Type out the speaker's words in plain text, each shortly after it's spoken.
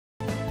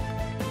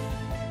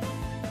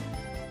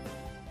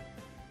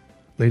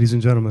Ladies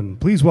and gentlemen,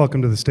 please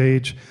welcome to the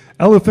stage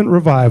Elephant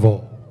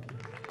Revival.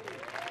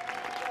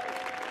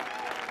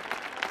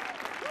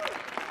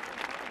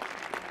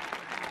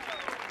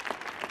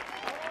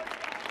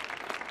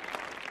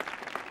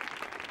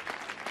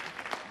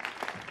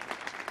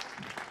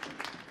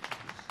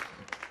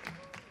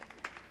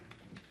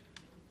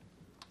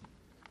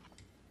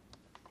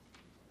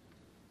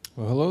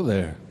 Well, hello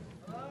there.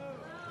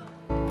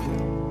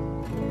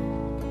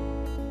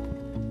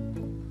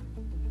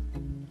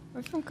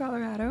 We're from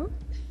Colorado.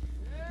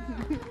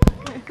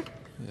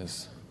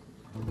 Yes.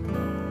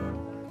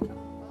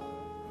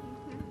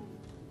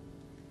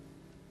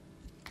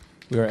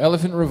 We are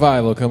Elephant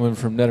Revival coming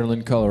from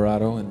Nederland,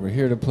 Colorado, and we're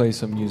here to play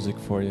some music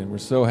for you. And we're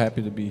so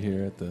happy to be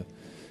here at the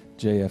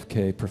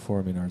JFK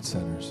Performing Arts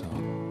Center. So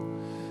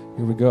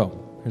here we go.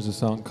 Here's a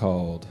song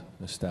called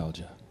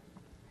Nostalgia.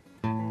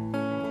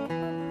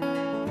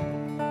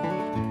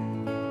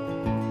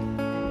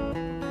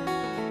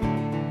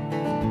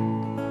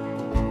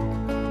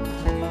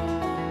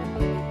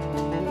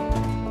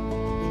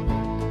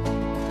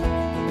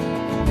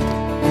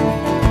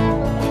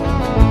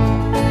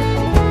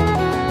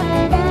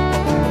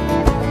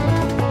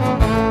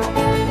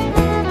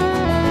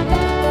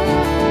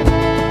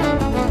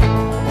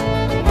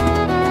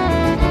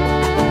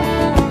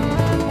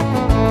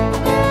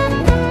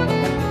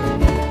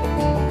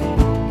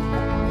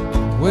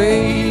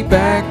 Way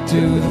back to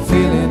the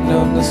feeling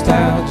of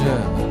nostalgia.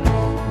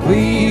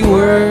 We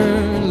were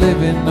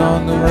living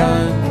on the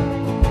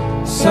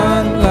run.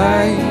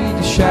 Sunlight,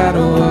 the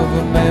shadow of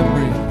a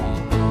memory.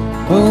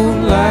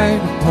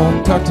 Moonlight, a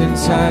poem tucked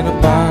inside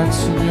a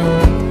box, and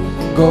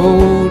your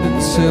gold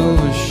and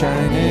silver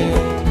shining.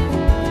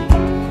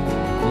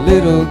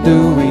 Little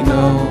do we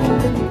know,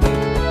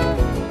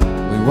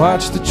 we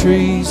watch the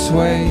trees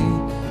sway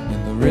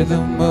in the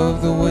rhythm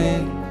of the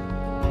wind.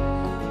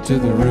 To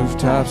the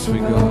rooftops we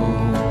go.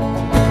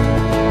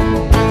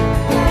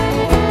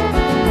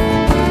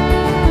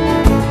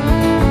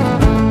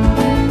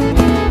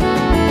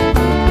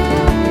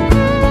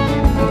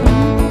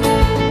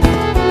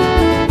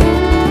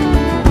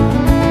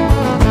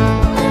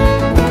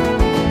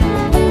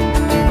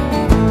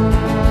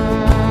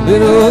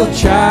 Little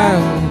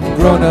child,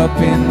 grown up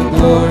in the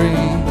glory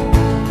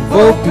of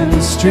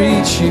open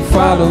streets, she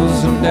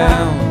follows them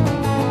down.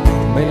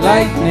 May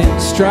lightning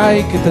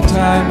strike at the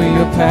time of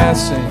your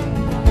passing.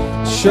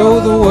 Show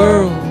the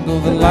world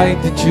of the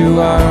light that you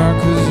are,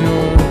 'cause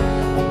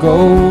you're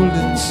gold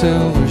and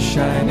silver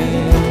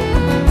shining.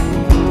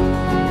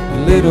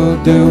 Little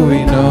do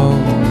we know,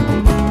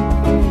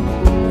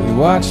 we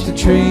watch the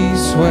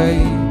trees sway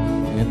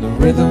in the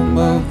rhythm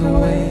of the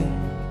wind.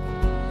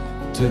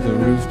 To the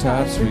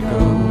rooftops we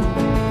go.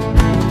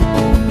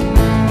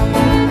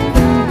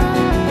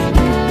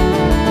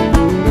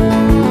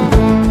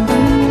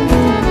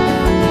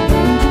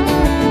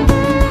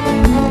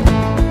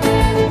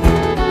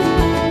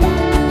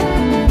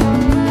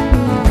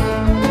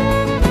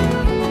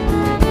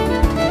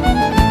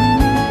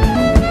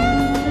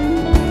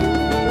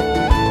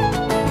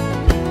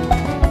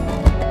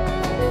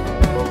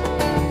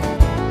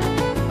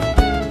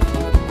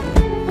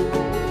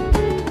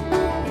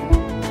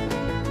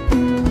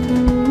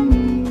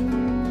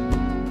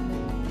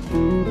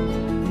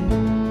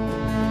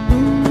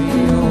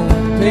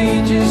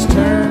 Pages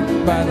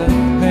turned by the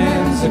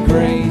hands of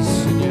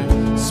grace, and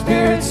your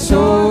spirit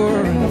soar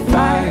in a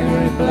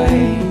fiery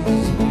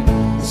blaze.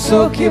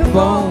 Soak your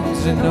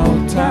bones in no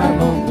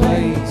time or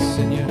place,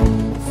 and you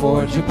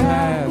forge a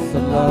path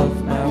of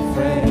love, my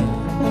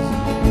friends.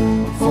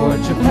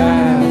 Forge a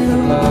path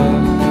of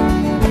love.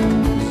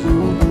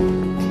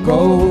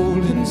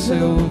 Gold and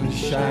silver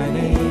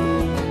shining.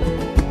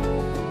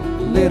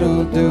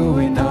 Little do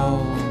we know,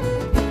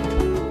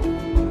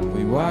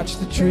 we watch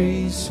the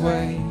trees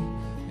sway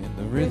in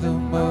the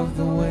rhythm of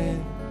the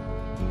wind.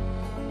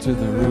 To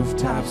the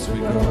rooftops we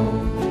go.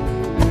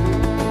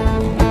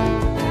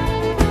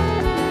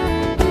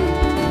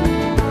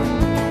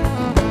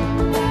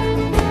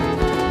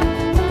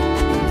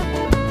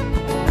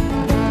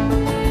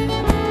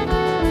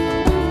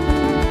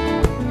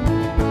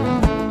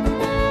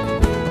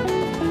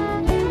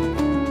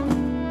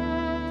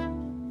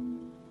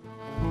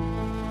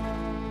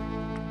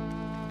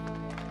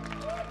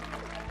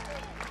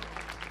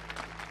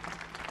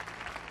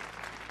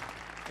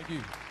 Thank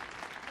you.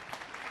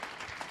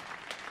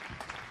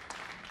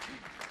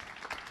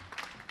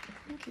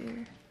 Thank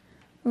you.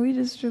 We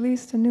just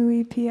released a new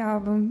EP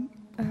album.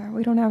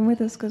 We don't have them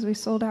with us because we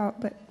sold out,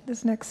 but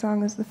this next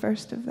song is the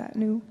first of that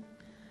new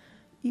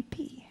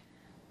EP.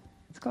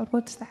 It's called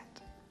What's That?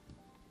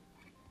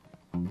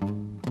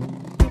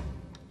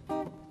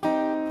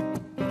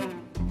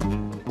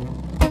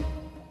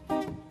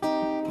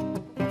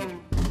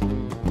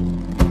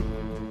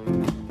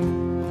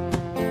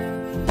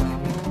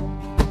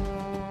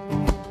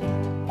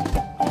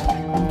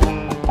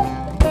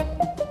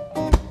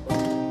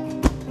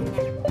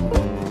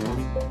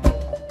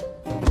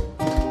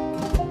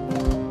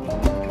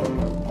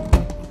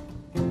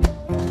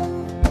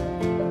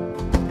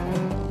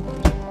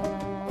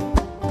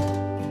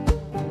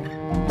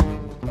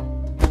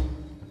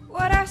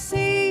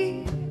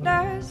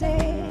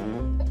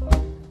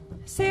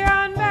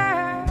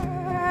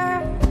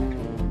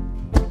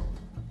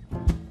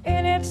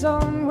 its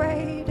own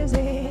way does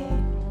it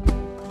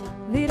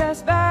lead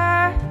us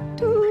back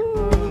to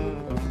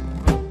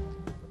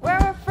where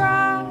we're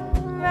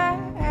from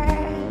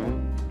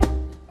and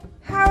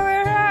how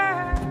we're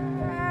at,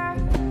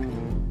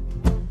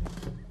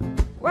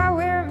 what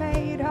we're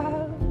made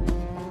of.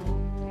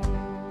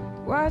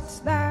 What's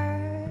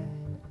that?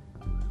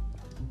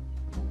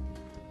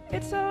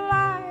 It's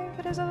alive,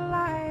 it is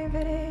alive,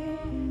 it is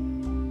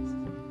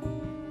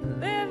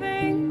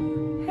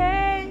living,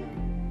 hey.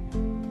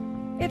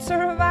 It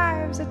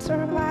survives the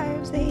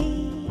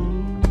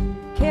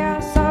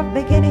chaos of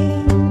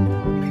beginning.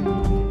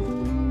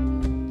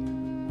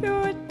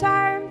 Through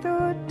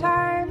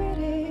time it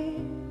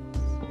is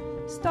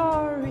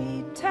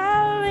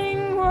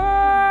storytelling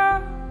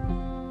world.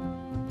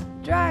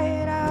 Dry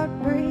it out,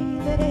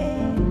 breathe it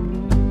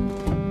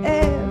in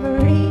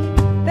every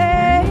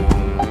day.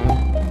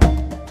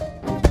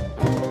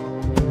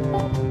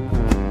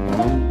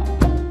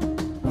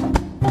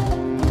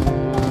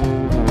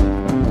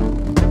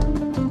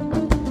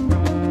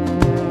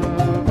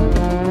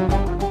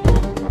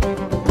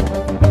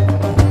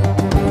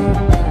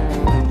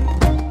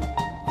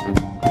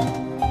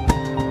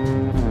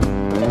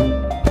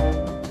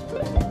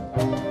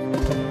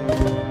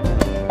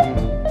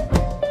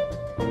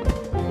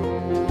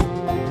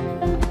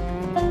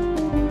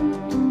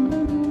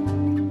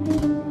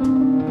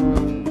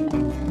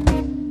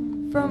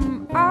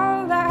 From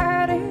all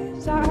that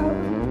is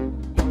out,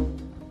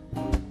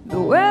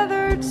 the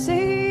weathered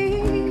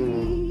seas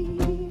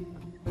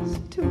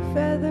to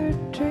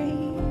feathered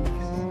trees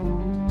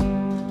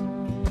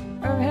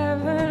of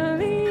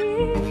heavenly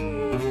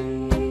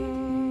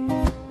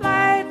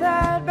light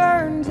that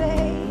burns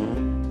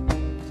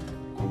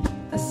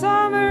the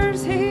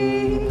summer's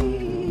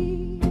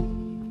heat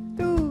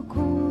through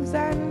cools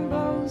and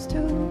blows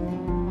to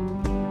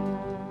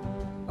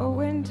a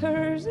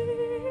winter's eve.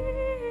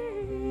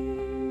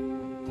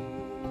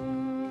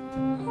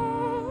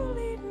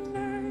 Holy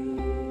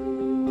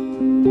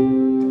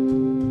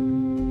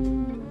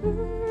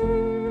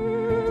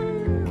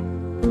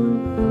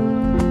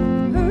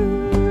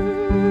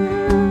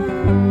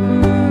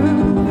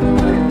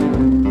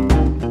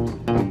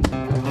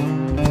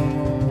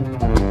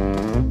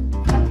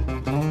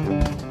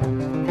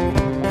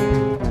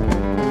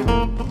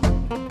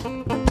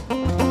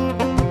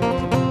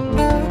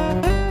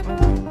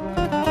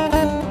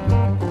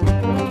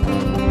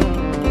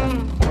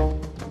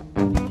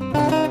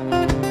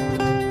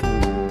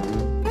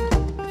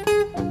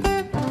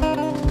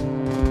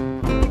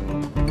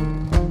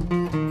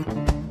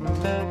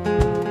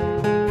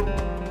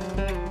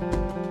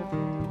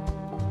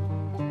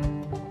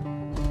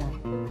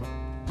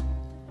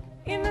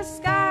in the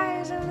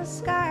skies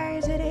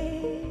it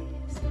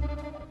is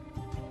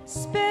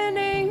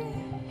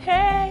spinning,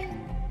 hey.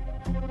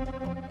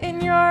 In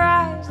your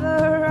eyes the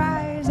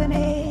horizon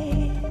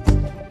is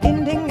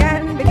ending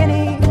and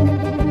beginning.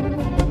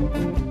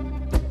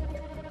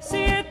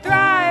 See it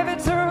thrive,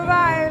 it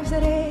survives,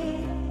 it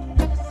is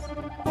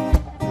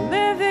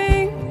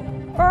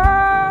living.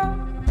 Oh,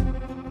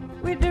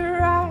 we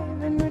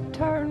derive and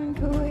return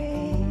to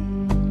it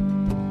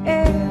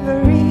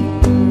every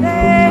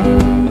day.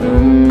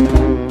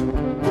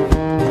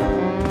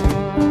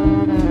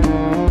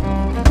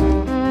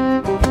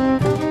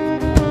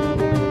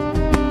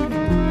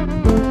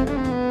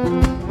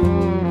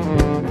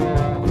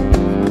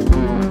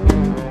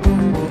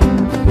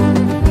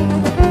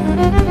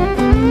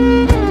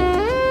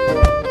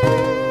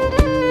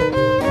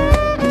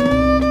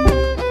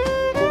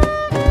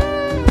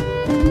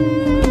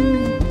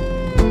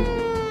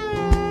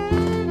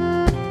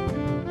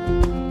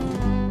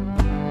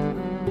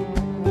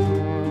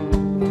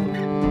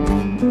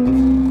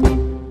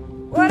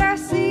 What I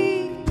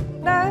see,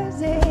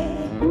 does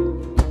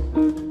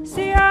it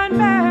see on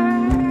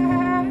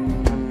back?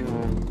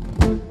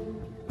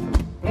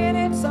 In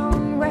its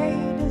own way,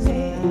 does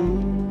it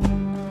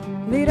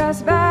lead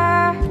us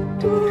back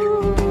to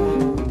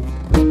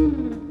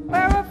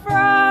where we're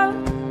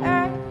from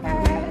and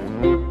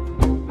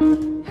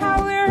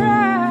how we're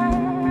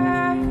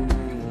at,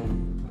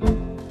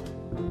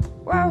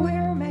 what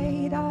we're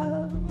made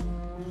of?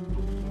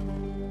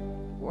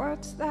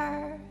 What's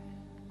that?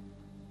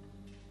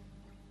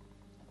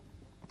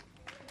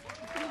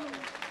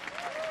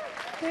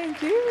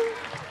 Thank you.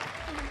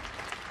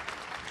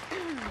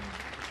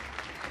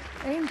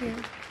 Thank you.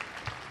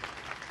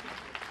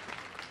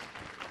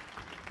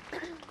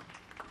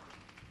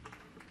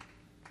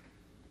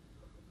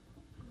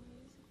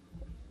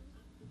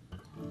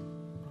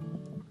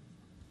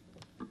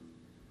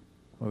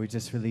 Well, we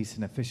just released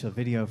an official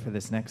video for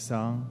this next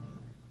song.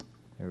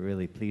 We're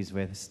really pleased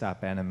with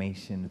stop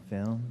animation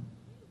film.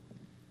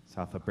 It's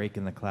off of Break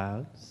in the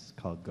Clouds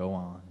called Go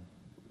On.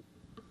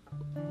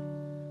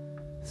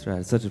 That's right.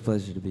 It's such a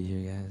pleasure to be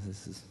here, guys.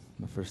 This is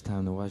my first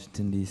time to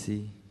Washington,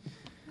 D.C.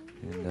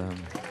 And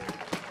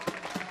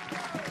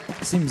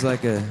it seems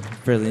like a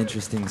fairly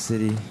interesting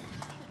city.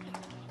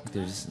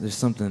 There's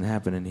something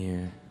happening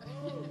here.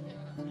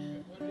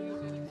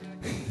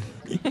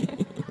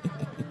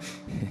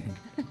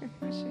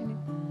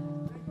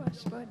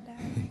 Spud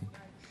down.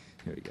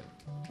 Here we go.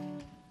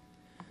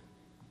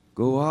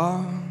 Go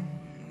on,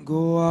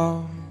 go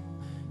on,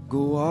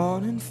 go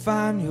on and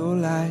find your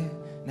light.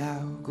 Now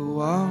go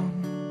on,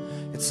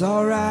 it's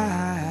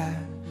alright.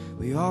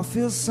 We all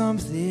feel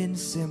something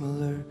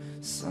similar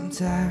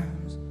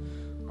sometimes.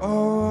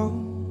 Oh,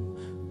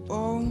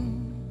 oh,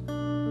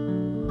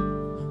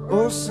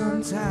 oh,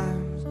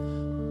 sometimes.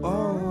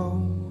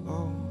 Oh,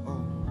 oh,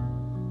 oh.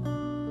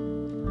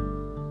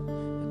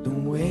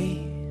 Don't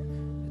wait,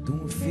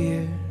 don't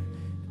fear,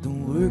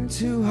 don't work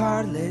too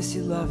hard unless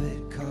you love it.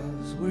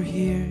 'Cause we're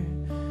here,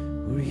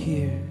 we're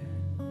here.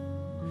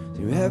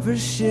 Through ever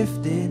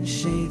shifting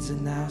shades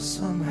and now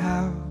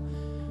somehow.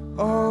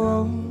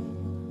 Oh,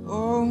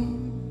 oh,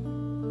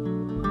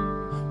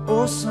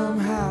 oh,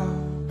 somehow.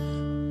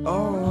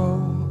 Oh,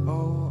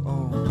 oh,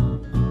 oh.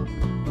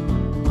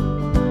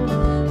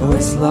 Oh,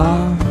 it's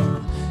love,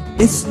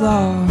 it's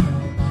love,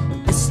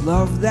 it's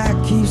love that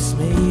keeps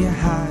me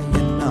high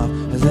enough.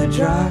 The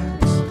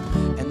drugs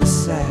and the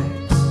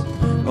sex,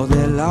 oh,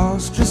 they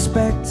lost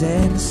respect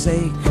and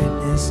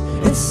sacredness.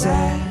 It's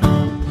sad,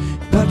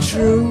 but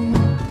true.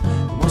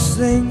 Most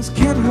things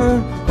can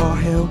hurt or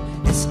help.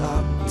 It's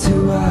up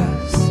to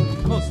us.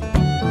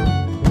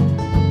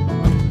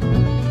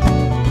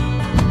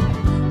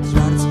 That's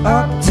right, it's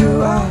up to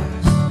us.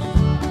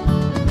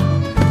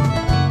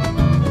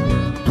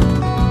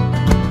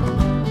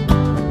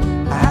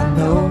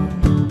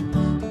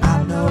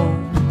 I know,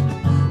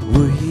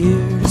 we're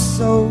here to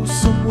sow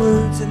some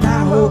words, and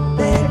I hope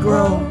they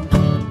grow.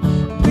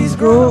 Please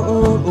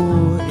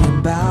grow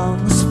in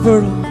boundless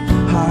fertile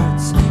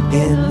hearts,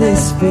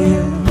 endless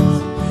fields.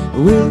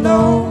 We'll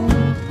know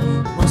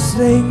most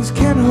things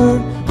can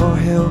hurt or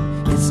help.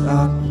 It's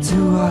up to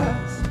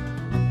us.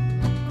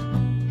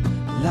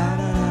 La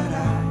da da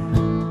da.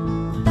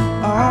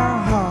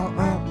 Oh,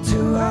 up to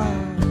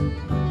us.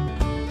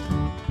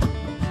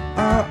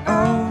 Oh,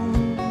 oh,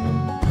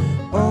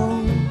 oh,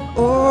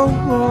 oh,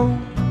 oh.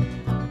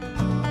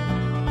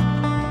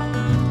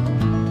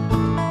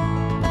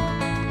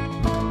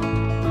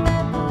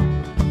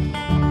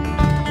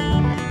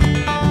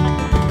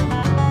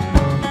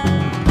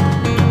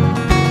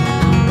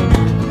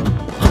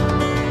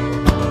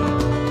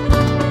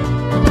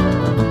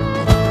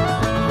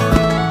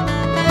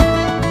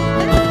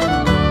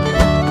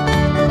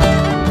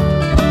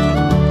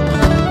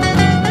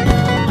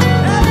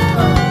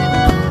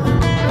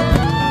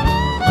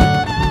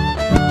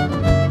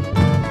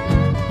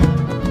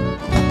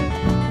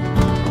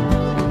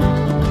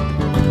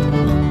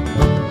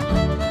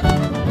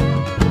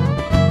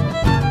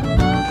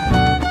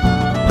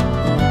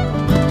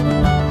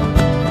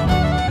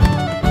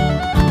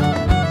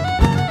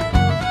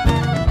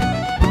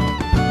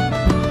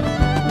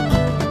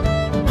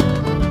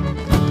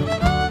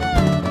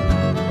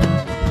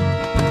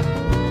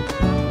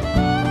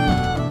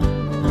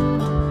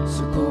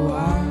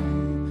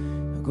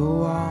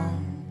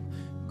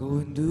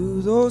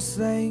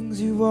 Things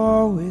you've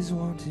always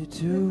wanted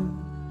to.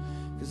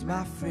 'Cause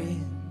my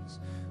friends,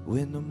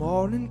 when the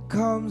morning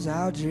comes,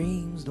 our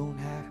dreams don't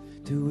have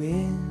to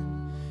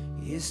end.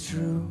 It's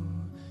true,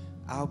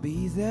 I'll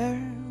be there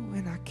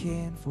when I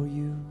can for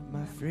you,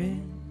 my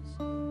friends.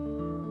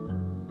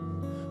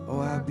 Oh,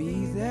 I'll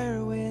be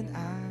there when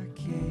I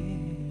can.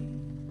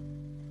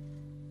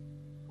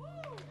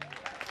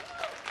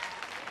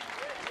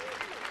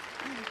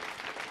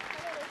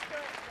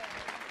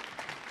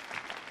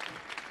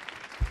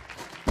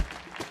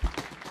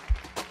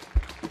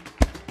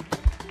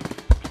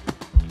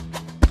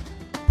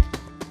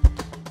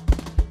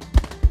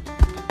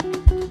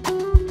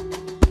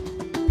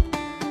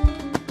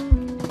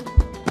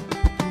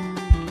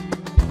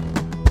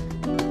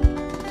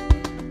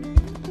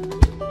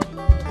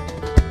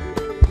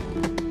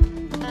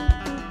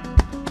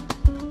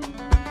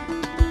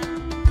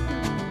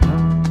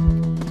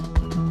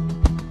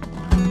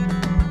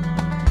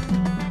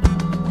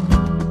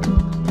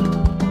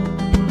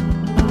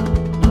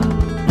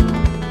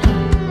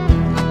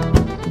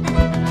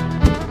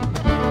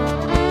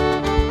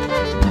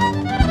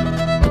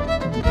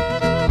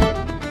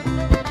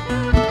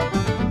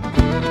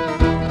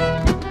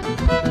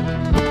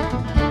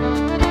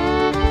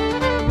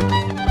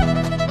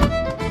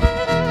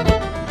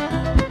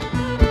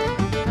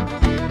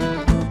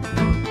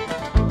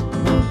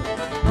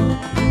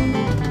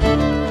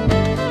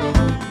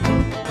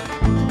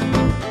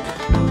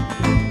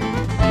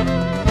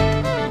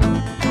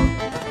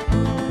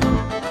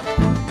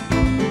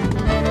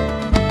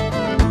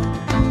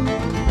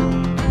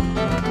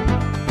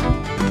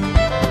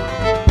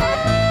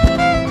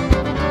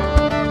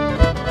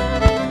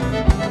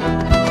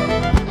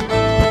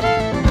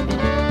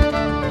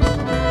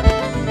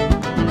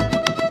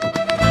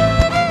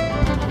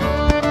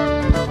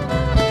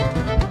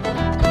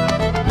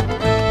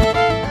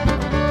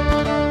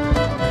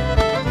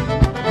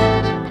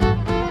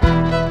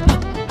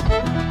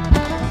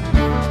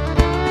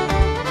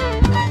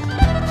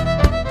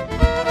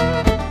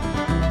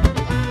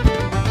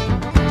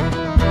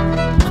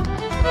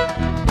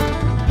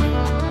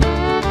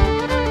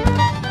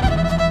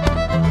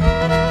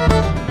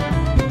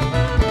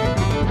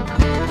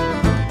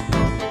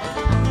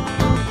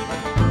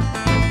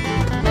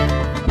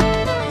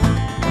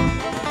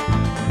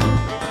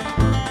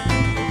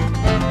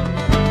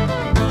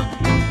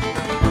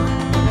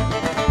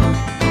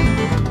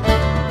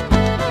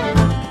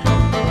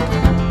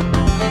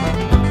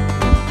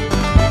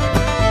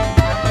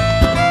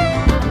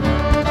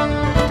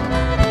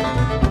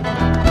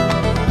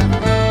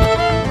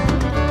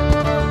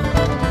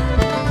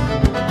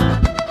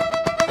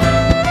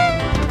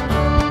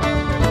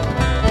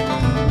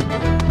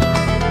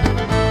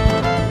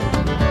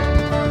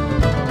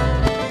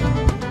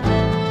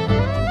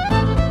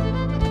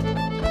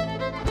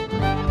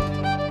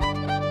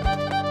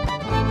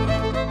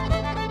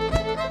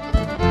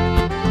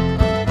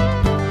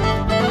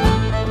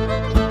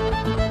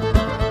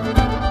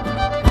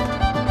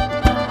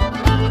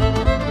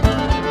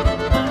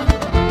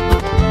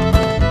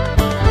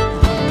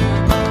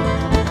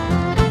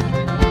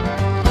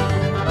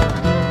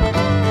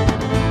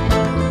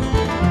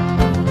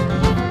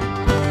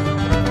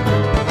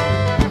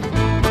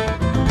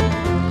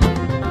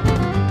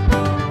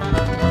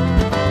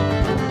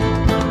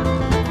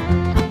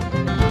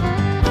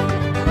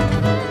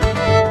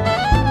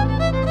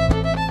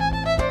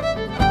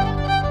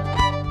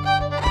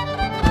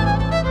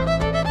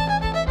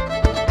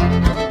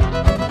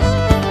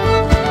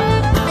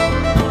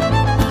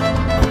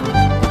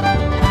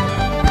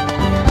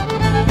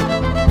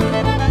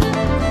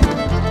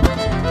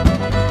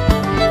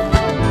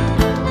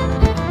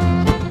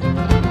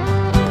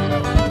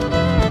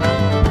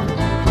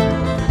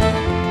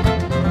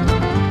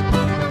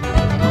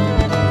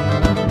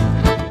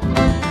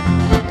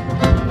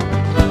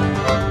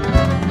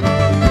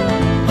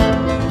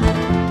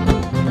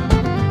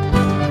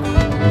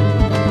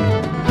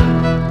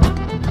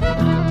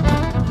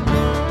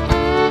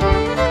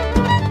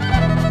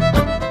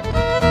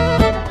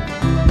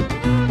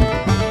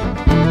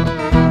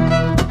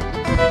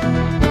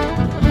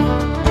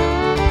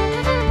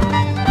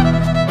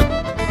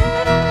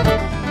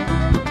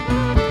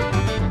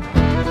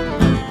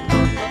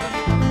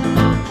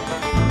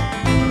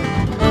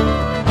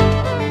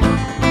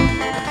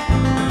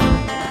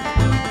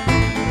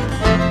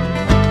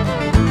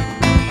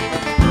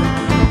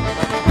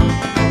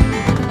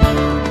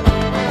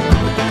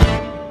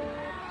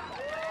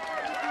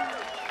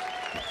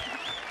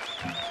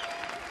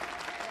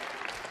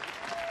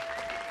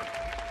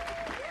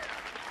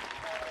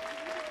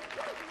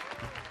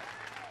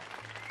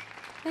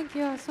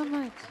 Thank you all so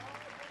much.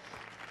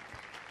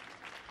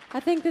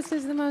 I think this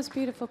is the most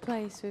beautiful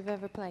place we've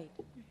ever played.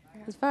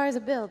 As far as a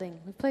building,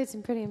 we've played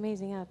some pretty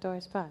amazing outdoor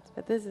spots,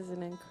 but this is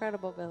an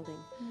incredible building.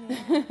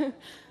 Yeah.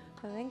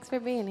 So thanks for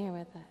being here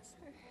with us.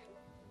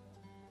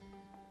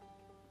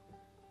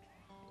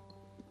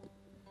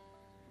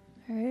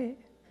 All right.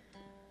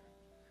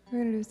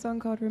 We're going to do a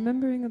song called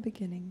Remembering a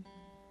Beginning.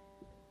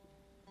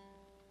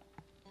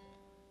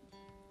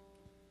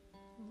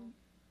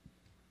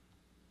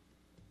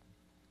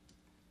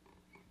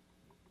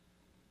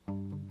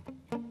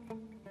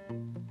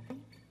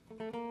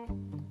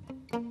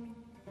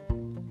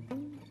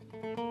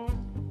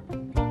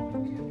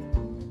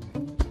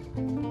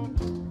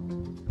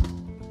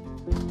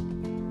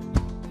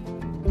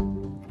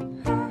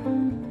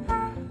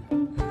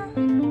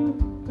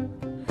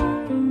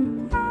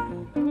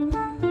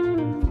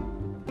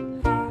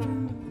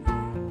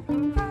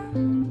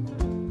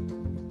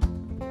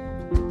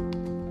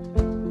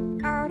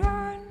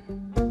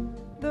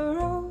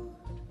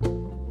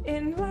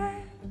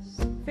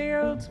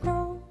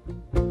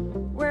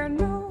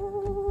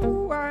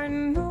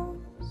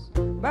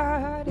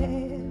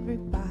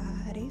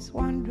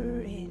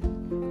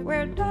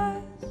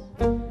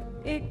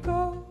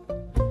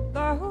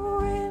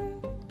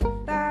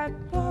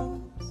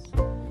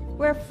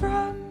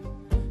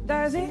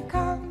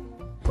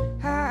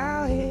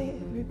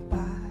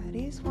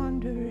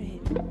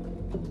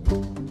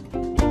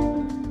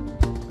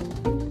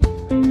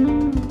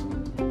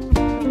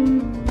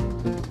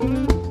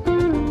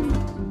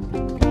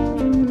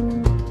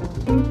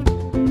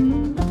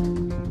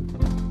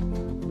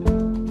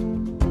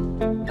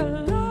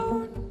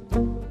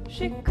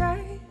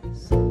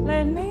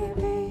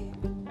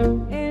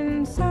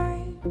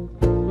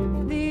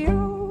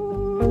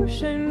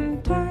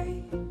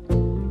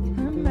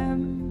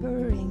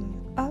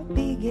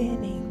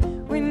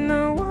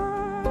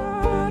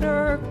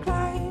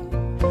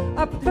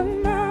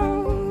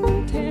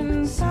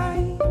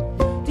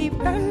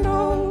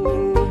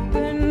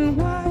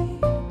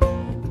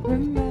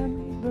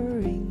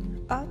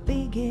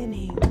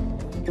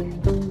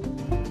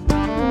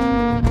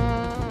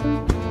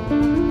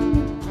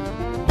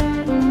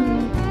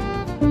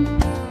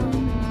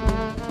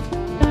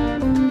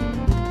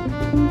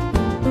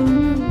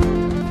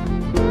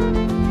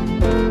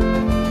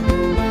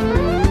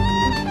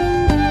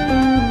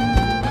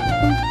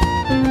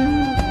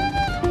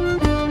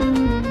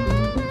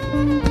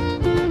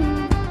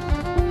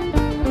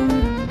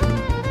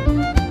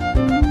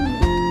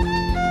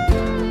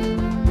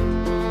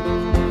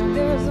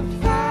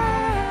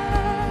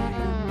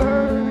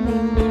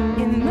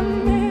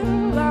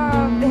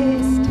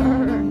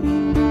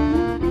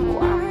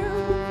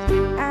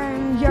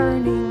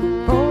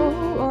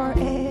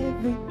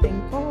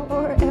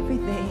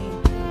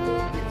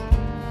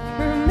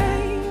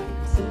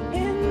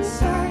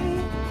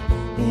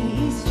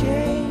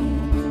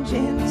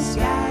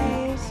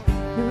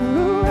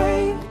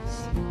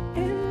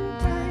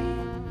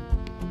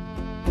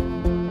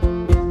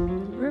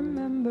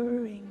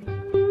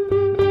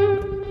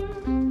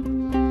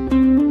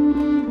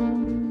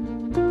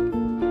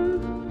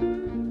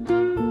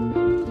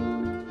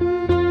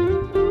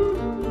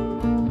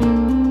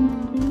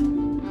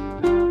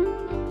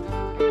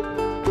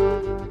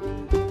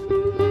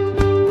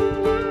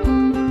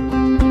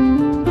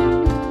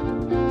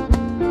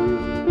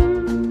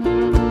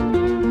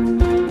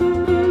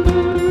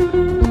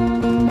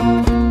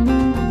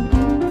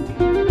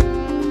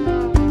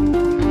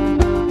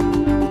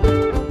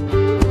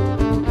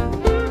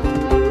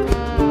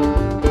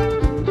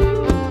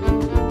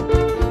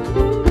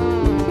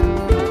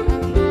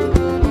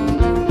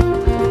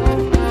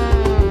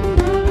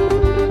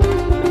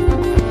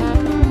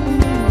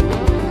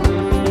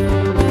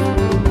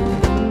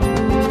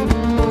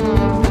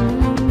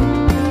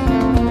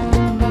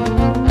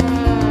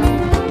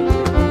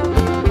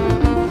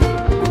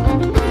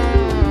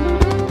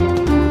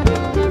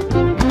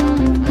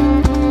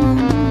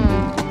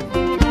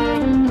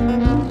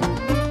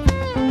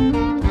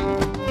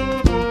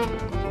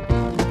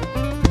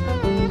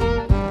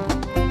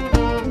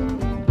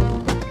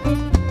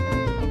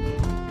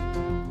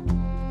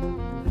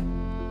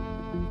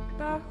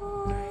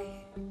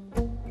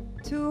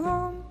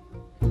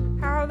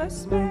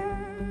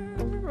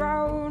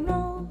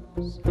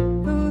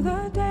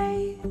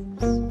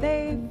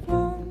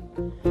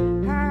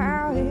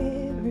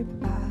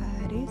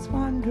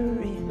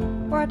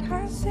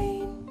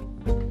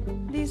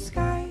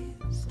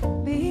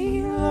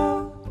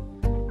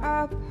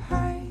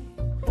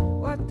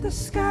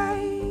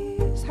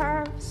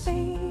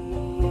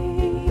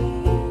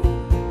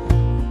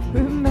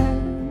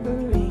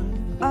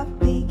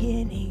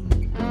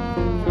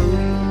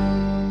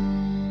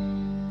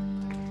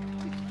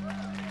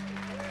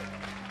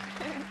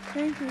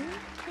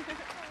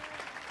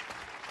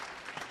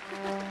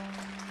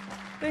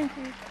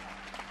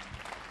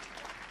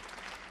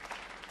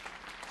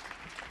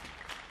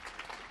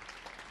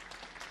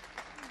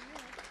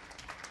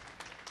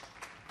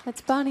 That's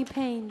Bonnie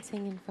Payne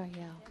singing for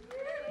you.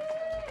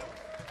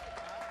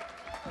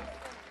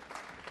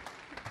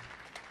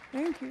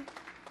 Thank you.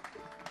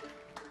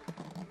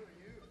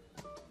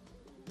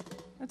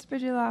 That's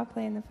Bridget Law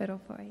playing the fiddle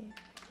for you.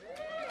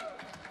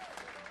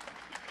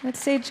 That's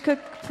Sage Cook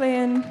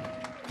playing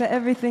the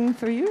everything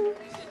for you.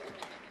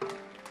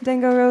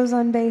 Dango Rose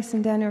on bass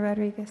and Daniel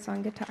Rodriguez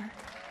on guitar.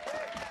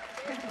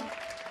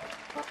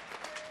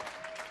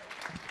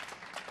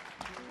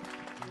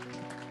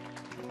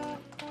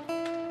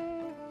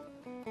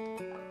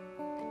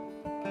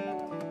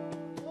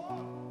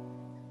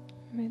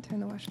 I'm going to turn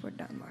the washboard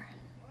down more.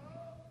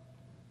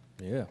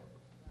 Yeah.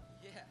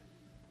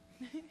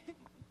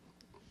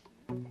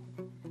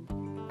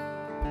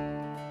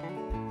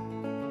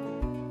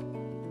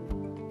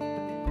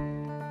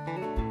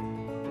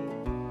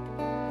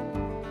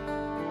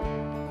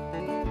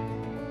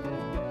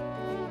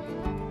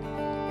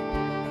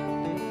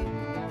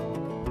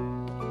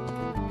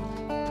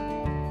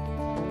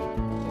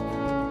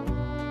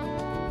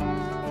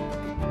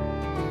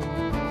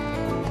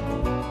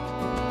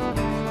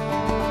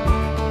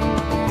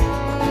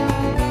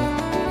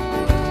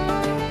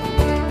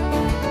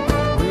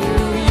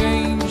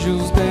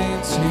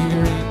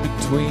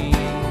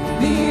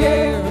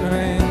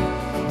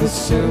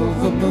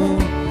 Silver moon,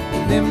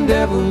 them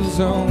devils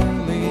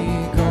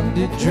only come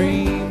to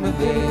dream of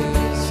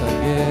this, I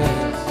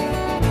guess.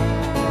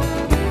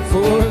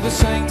 For the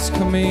saints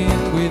come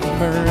in with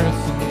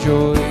mirth and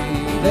joy,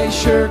 they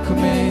sure come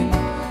in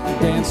to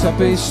dance up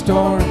a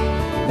storm.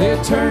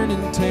 They're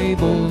turning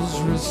tables,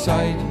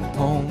 reciting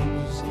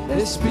poems,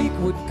 they speak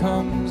what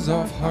comes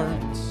off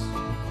hearts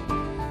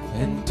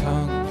and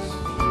tongues.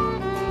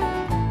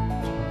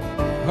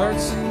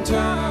 Hearts and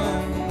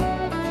tongues.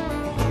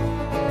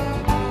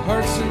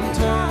 Hearts and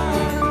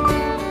tongues.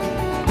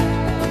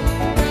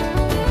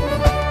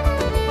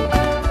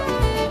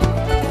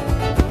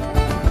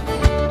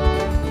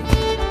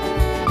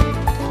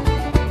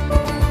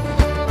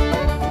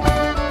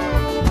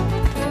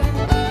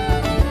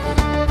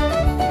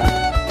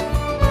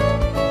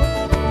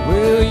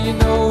 Well, you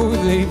know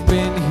they've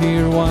been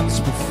here once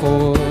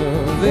before.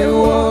 They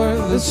wore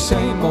the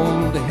same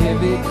old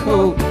heavy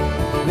coat.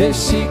 They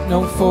seek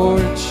no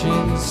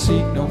fortune,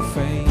 seek no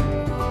fame,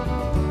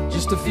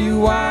 just a few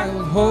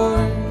wild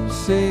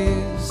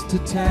horses to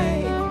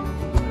tame.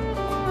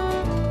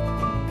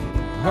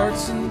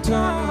 Hearts and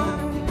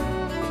tongues,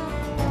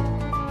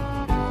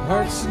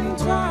 hearts and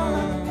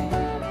tongues.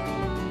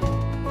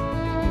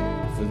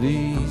 For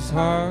these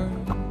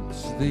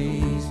hearts,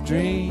 these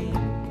dreams,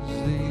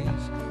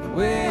 these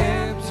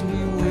webs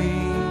we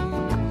weave.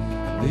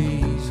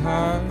 These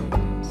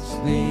hearts,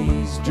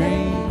 these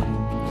dreams,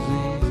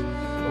 these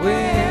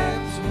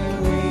webs we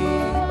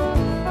weave.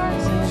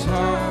 These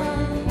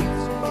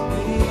hearts,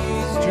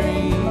 these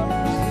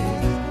dreams,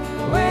 these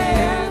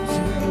webs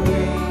we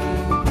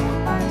weave.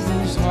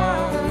 These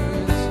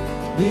hearts,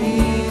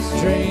 these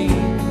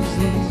dreams,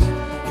 these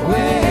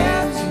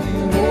webs we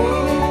weave.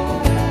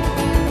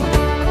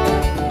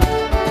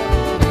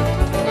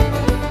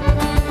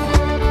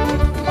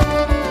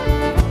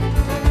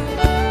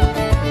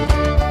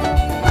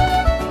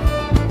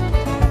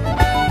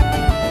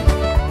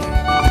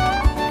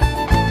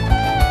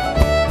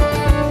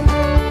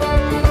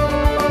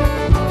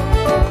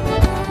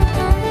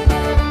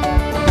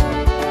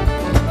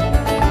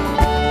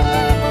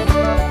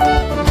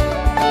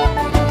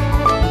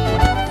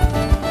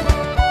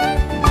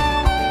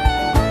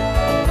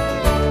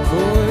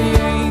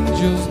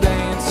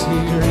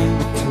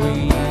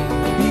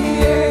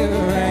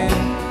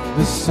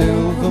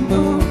 Silver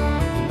moon,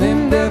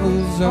 them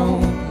devils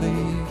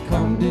only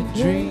come to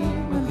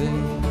dream of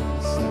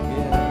this, I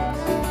guess.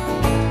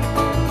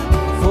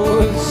 For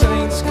the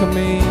saints come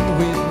in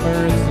with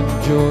mirth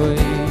and joy,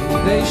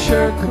 they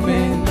sure come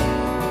in,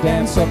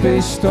 dance up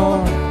a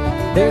storm.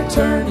 They're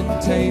turning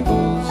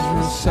tables,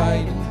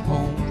 reciting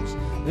poems,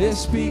 they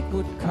speak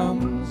what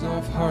comes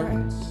off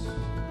hearts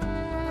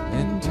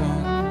and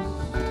tongues.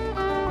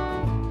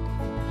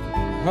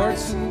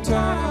 Hearts and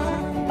tongues.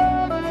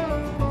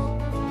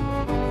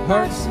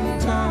 Hearts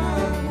and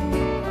tongues.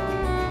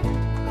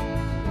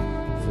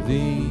 For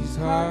these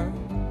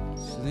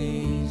hearts,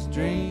 these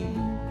dreams,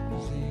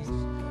 these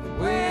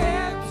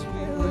webs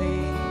we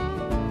weave.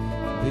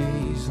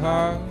 These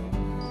hearts,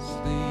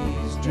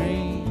 these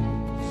dreams,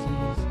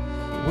 these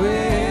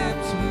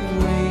webs we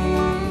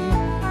weave.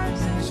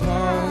 These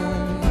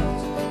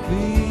hearts,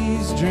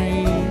 these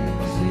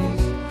dreams,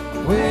 these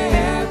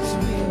webs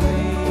we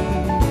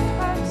weave.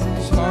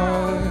 These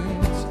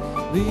hearts,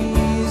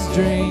 these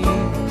dreams,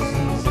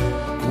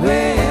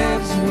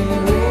 webs we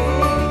weave.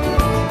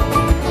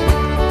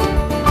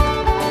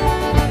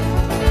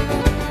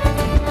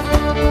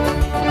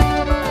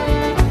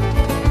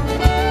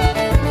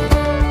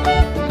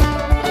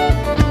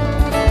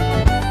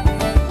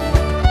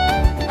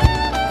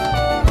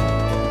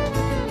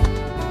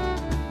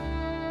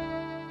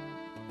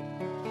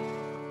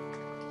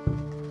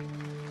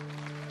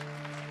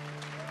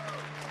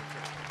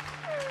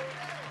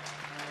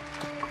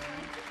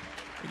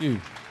 Thank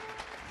you.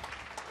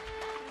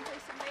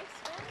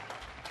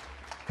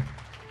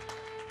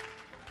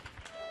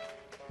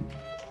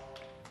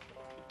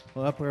 Well,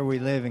 Well, up where we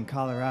live in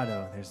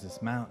Colorado, there's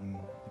this mountain,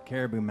 the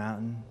Caribou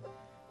Mountain.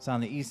 It's on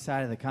the east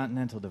side of the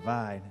Continental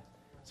Divide.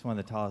 It's one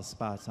of the tallest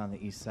spots on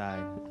the east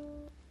side.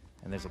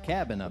 And there's a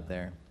cabin up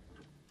there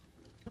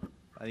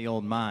by the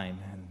old mine.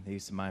 And they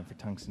used to mine for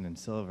tungsten and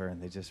silver, and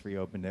they just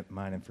reopened it,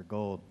 mining for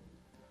gold.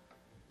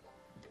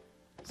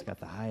 It's got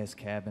the highest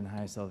cabin,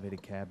 highest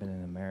elevated cabin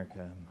in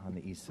America on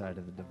the east side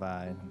of the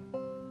divide.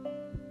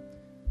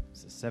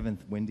 It's the 7th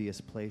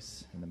windiest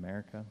place in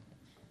America.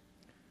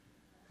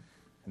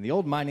 And the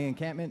old mining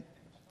encampment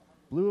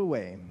blew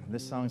away.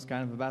 This song's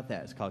kind of about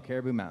that. It's called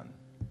Caribou Mountain.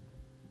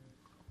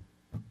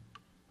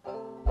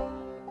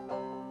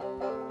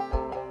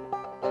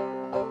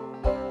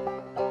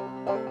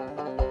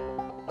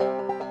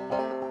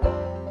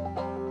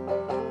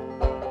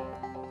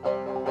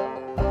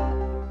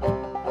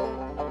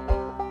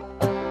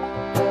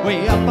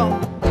 Way up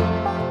on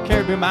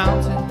Caribou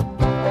Mountain,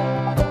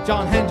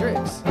 John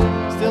Hendricks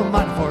still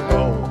mining for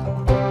gold.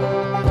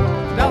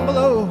 Down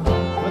below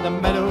where the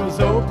meadows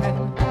open,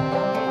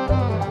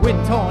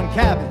 wind-torn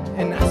cabin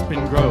in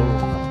Aspen Grove.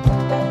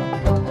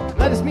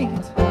 Let us meet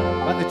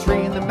by the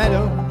tree in the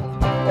meadow,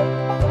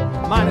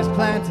 miners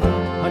planted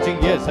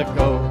 100 years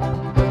ago.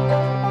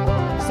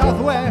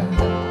 South where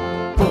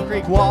Bull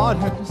Creek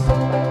waters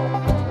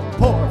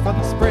pour from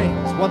the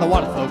springs where the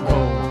water flow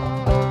cold.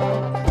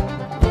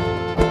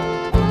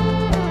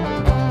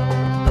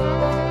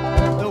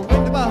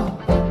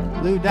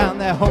 Blew down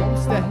their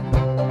homestead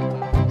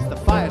as the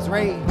fires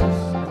rage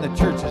and the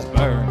churches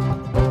burn.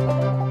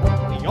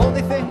 The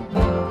only thing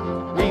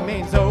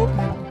remains open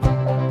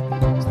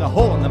is the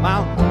hole in the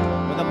mountain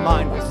where the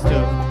mine was stood.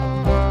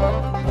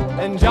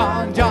 And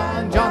John's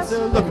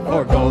still looking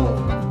for gold.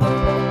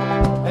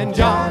 And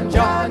John's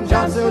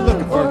still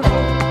looking for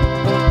gold.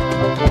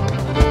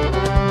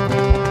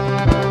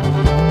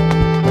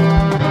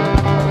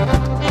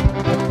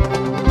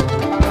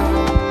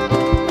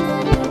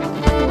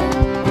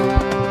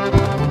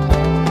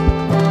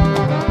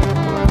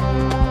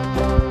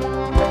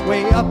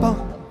 Up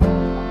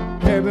on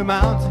Caribou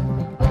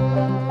Mountain,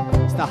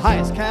 it's the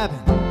highest cabin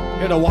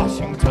here to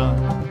Washington,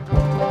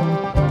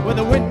 where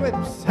the wind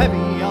whips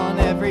heavy on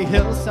every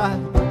hillside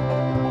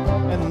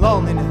and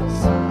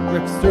loneliness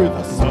rips through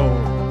the soul.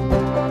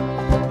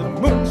 The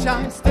moon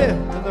shines still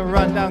in the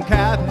rundown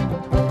cabin,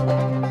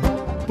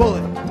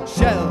 bullet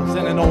shells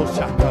and an old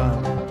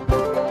shotgun.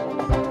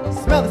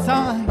 Smell the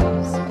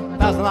signs,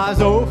 1,000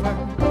 lives over,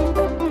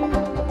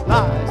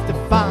 lies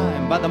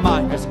defined by the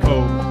miner's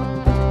code.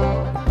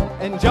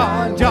 And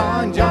John's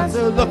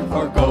still looking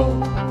for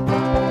gold.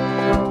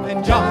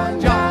 And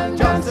John's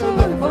still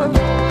looking for gold.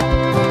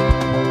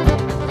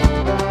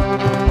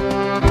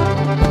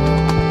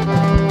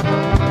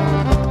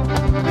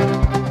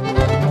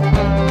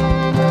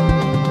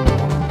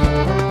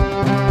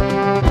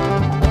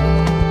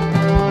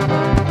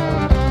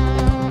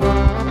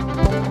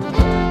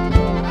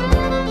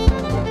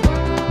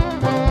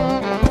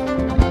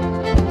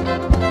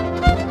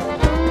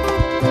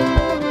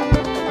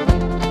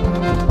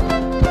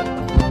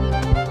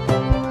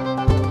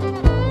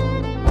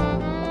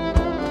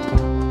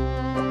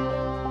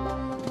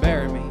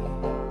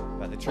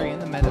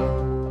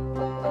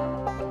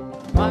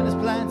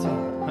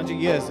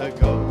 Years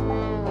ago,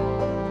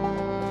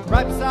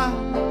 right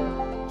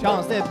beside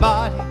John's dead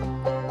body,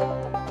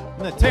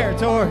 in the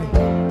territory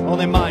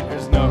only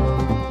miners know.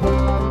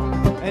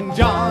 And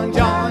John's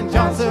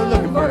still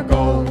looking for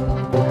gold.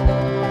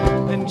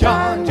 And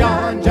John's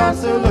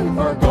still looking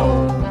for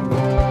gold.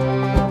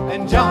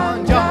 And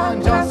John's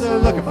still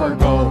looking for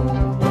gold.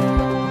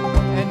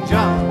 And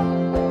John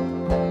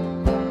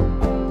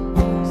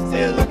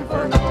still looking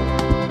for gold.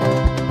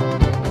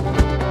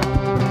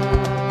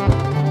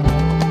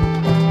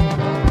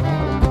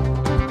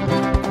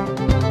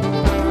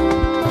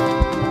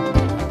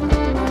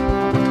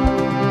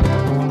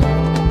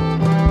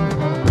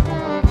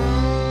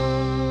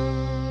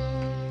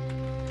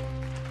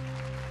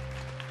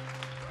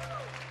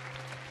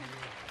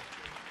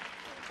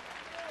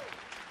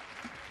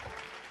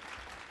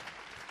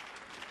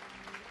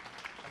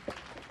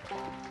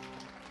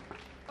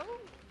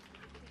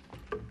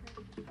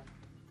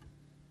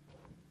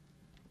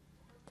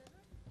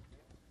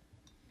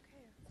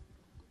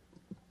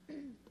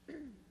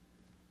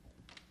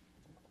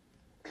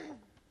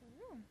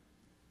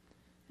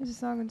 It's a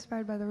song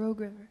inspired by the Rogue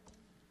River.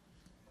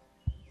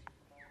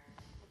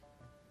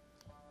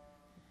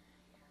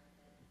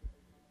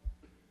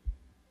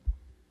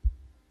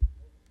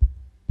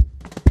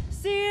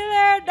 See you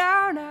there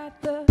down at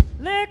the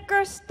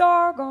liquor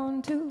store,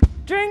 going to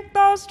drink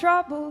those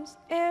troubles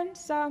in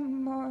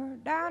some more.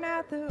 Down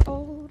at the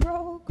old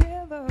Rogue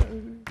River,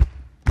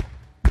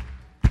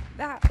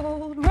 that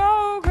old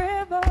Rogue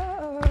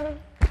River.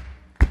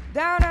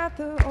 Down at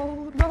the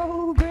old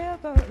Rogue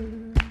River,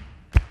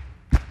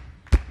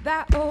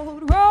 that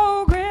old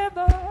Rogue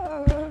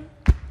River.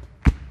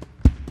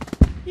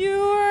 You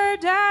were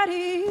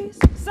Daddy's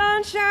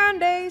sunshine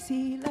days.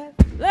 He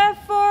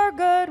left for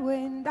good,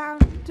 went down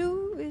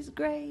to his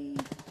grave.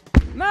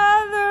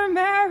 Mother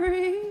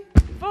Mary,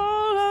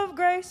 full of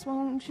grace,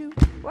 won't you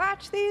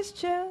Watch these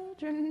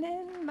children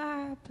in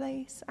my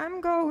place.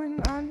 I'm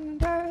going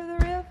under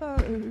the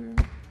river,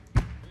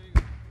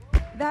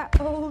 that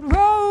old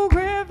rogue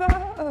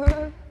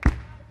river.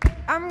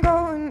 I'm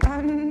going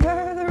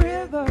under the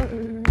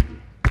river,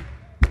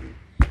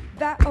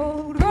 that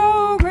old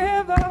rogue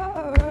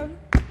river.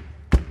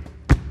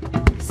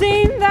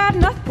 Seemed that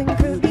nothing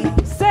could be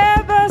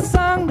said but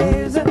sung.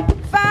 There's a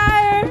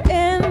fire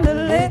in the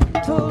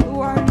little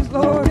ones,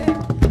 Lord,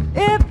 and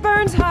it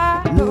burns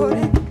high, Lord,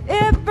 and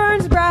it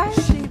burns bright.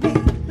 She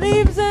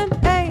believes in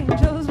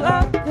angels,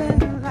 love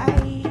and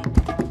light,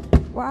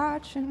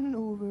 watching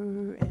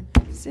over, and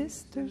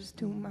sisters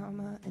to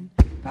mama and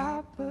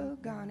papa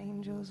gone.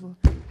 Angels will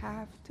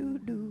have to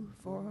do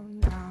for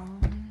now.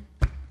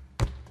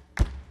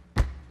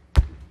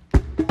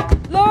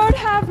 Lord,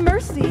 have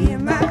mercy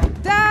in my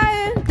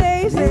dying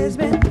days. There's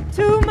been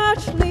too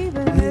much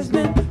leaving, there's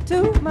been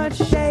too much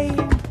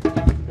shame.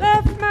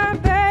 Left my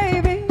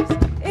babies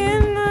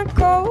in the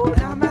cold,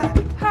 now my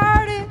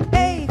heart it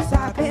aches.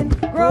 I've been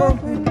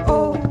growing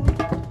old.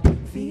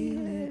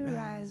 Feel it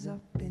rise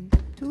up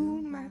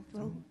into my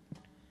throat.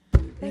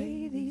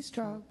 Lay these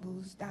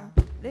troubles down,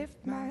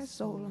 lift my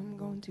soul. I'm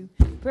going to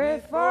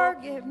pray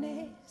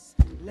forgiveness,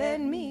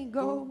 let me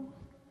go.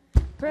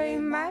 Pray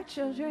my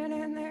children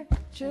and their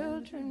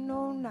children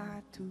know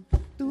not to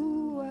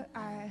do what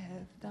I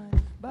have done,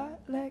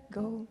 but let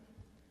go.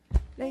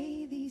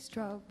 Lay these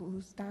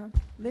troubles down,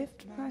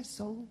 lift my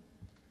soul,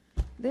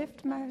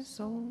 lift my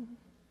soul,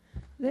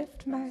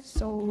 lift my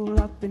soul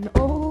up and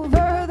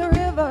over the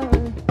river,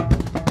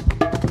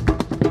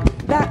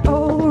 that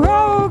old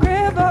rogue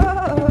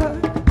river.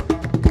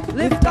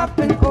 Lift up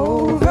and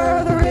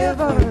over the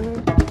river,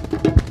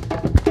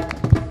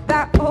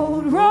 that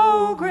old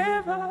rogue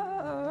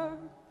river.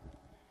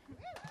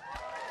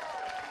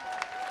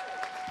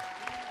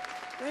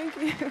 Thank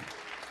you.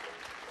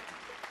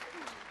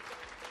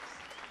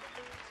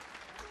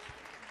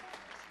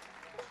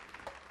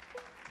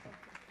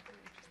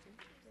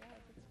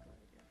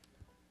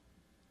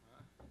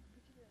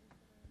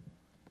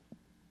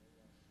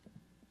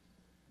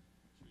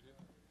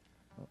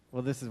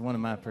 Well, this is one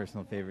of my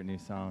personal favorite new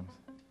songs.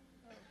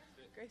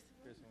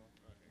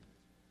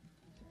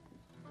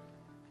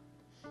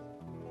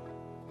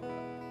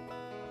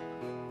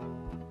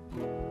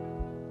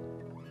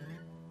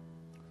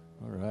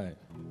 All right.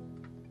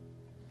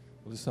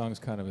 Well, this song's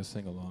kind of a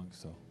sing-along,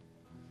 so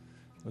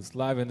let's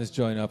liven this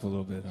joint up a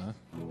little bit, huh?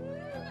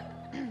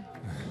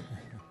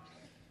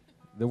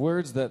 The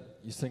words that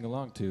you sing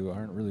along to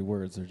aren't really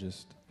words; they're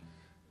just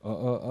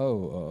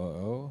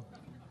oh.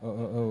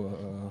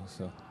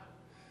 So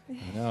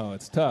I know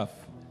it's tough,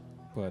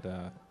 but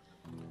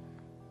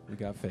we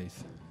got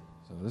faith.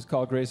 So this is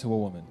called "Grace of a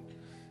Woman."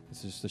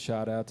 It's just a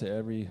shout out to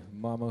every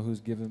mama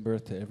who's given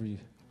birth to every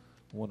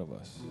one of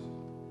us.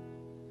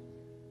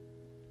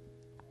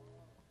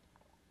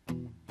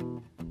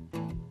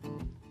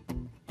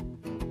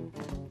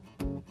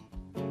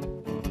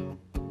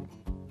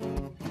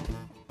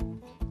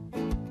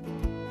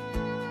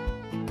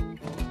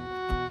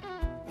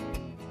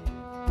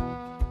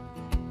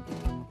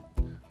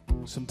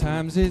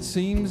 Sometimes it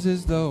seems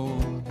as though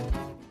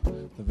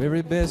the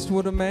very best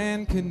what a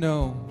man can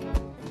know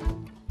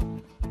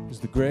is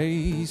the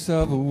grace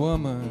of a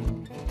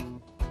woman.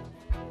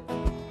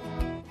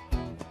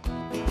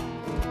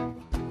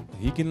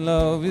 He can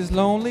love his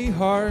lonely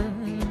heart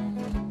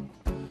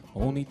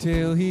only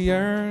till he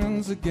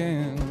yearns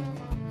again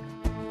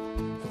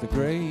for the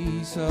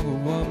grace of a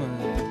woman.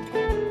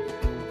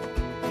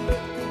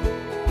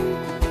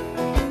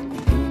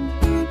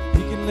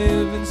 He can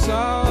live in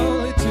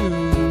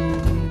solitude,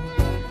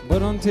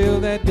 but until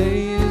that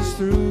day is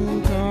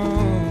through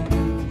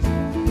comes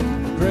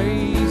the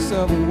grace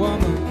of a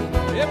woman.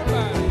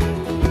 Everybody.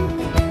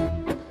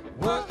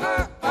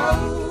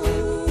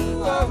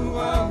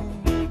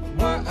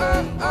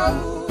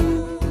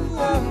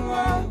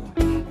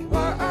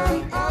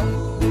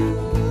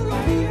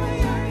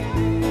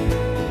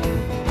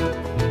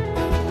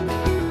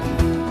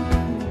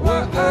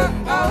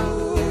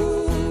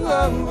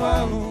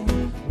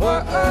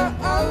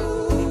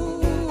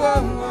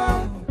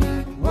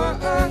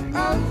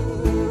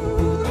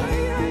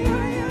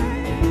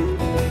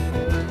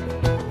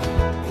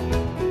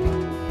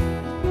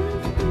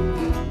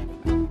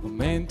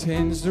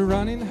 Tends to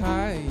run and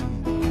hide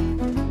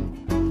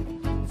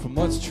from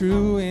what's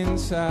true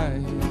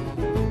inside,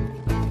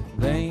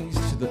 thanks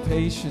to the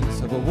patience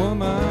of a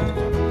woman.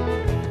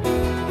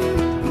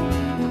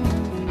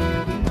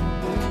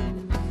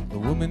 The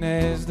woman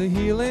has the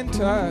healing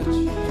touch,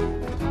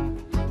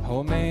 how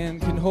a man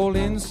can hold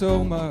in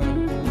so much.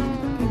 Ooh,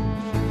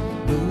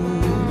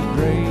 the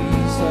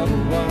grace of a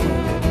woman.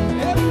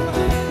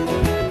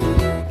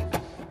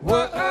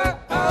 What?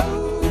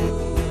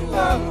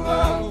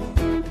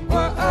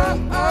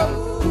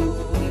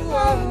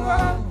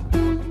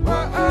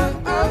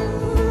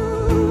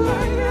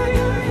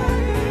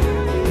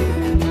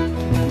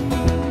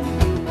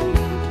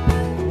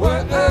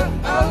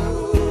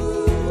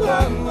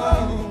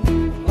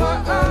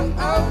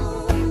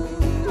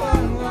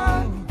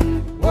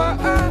 What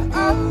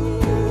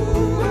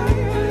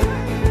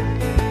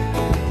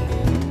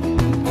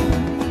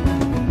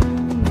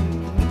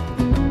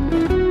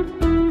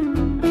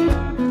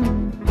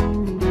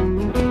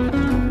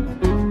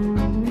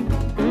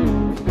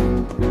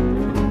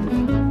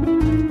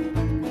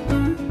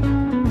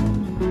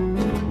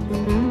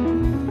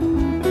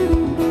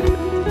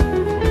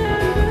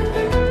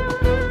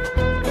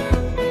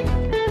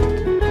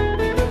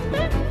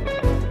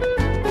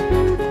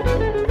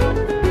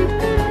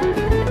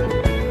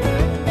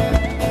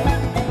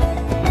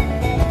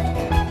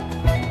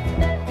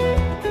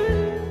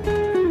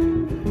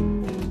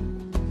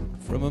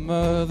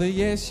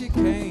yes, you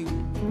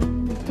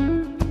came,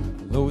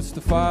 though it's the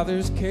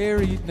Father's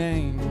carried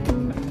name.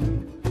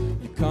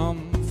 You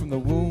come from the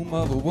womb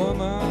of a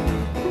woman.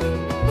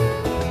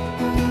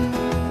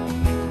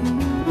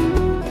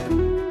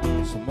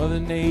 So Mother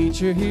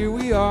Nature, here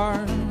we are,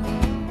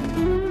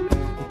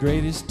 the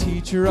greatest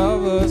teacher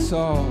of us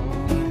all.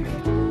 Ooh,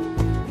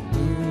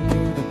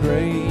 the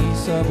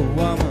grace of a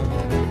woman.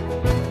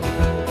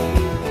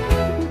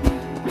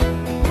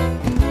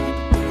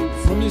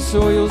 From your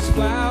soil's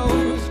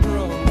flowers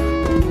grow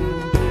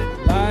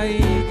like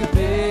a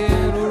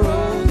bed of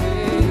roses.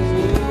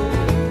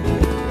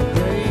 The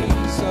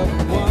grace of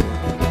a woman.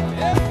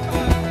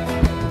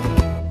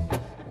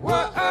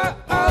 Whoa, oh,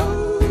 oh,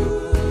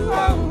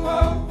 oh,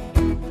 oh.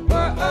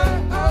 Whoa, oh,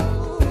 oh,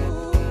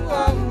 oh,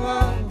 oh.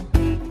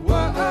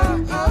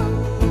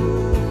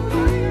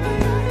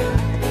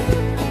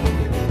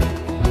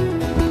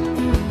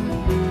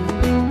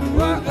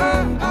 Whoa,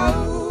 oh, oh. Whoa, oh, oh,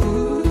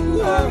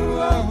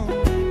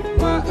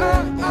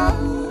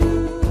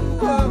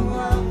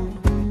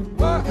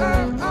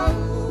 oh, oh.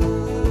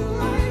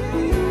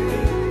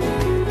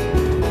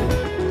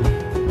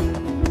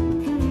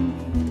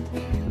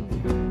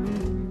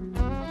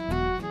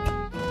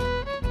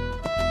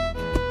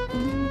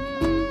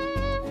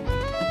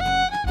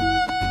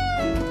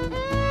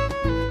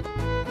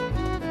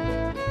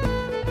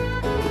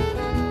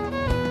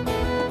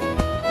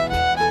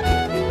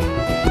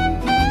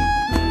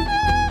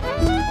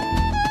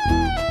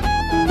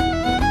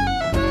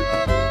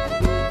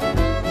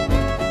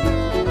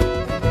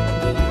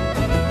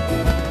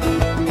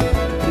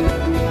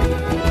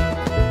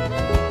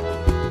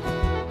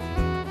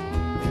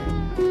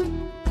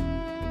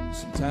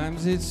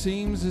 Sometimes it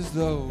seems as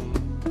though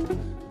the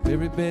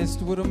very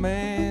best what a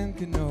man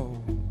can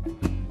know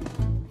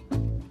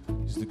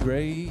is the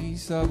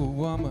grace of a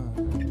woman.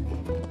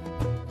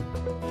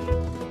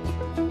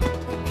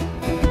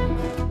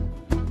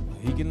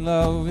 He can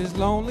love his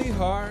lonely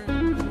heart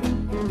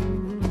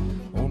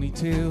only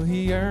till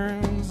he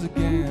earns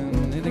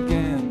again and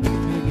again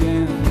and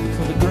again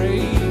for the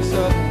grace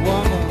of a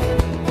woman.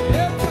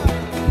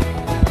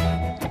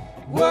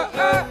 Whoa,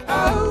 oh,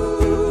 oh,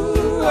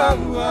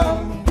 oh,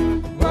 oh.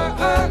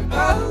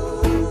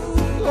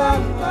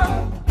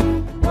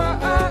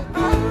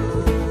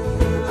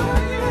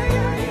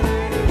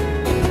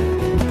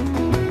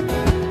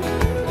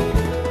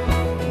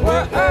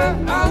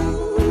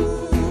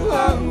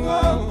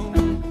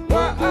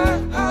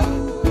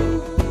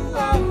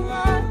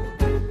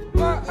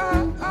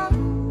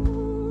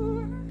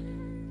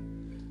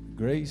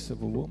 Grace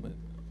of a woman.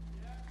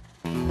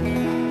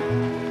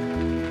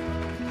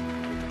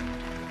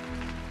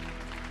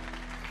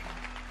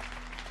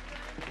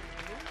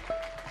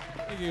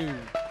 Thank you.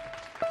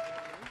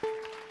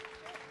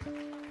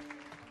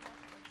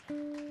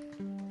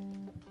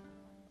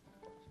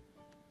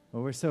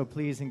 Well, we're so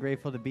pleased and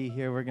grateful to be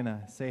here. We're going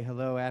to say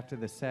hello after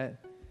the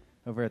set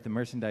over at the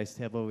merchandise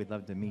table. We'd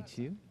love to meet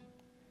you.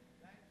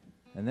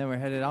 And then we're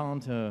headed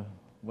on to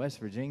West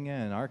Virginia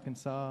and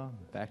Arkansas,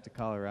 back to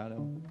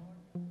Colorado.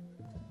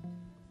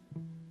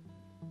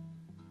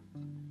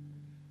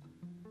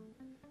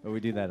 But we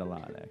do that a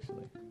lot,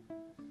 actually.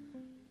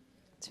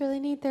 It's really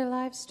neat. They're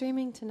live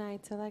streaming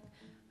tonight, so like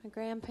my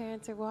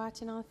grandparents are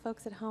watching, all the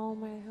folks at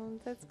home are at home.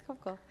 That's cool.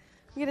 I'm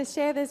going to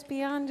share this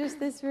beyond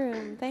just this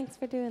room. Thanks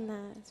for doing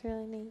that. It's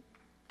really neat.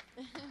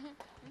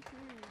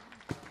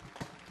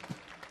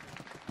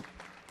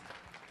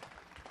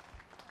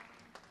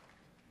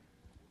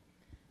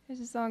 Here's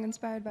a song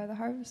inspired by the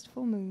harvest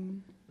full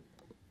moon.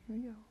 Here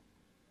we go.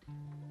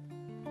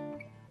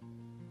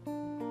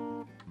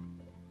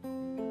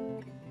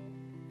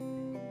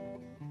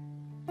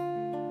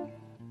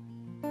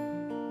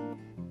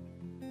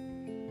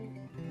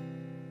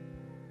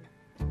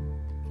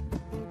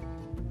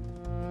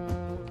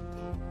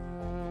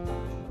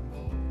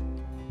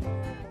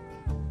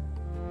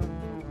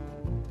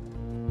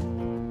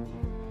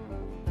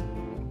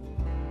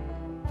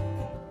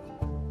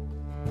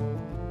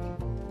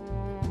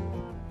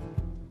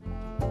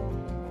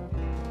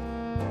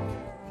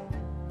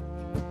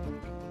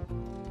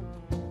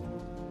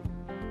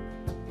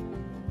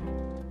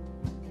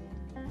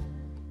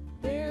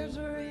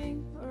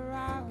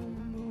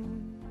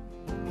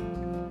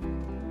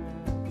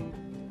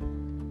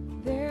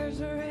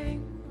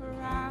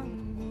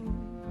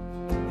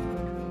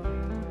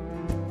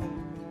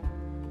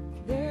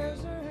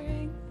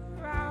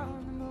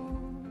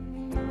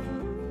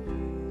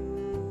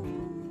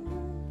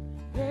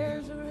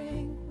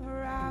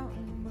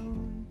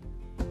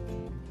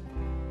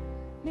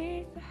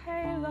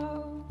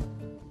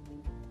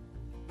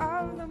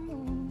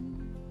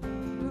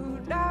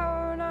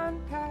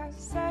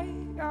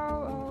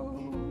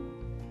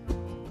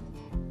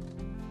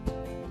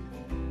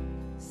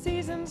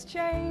 Seasons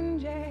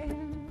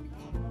changing,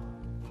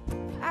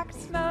 I could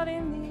smell it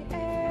in the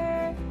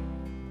air,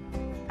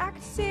 I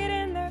could see it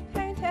in their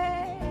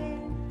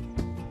painting,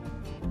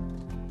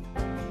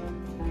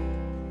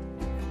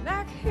 and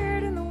I could hear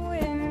it in the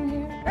wind,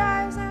 hear it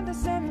rise and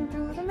descend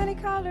through the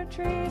many-colored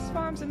trees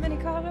forms a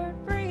many-colored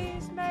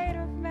breeze made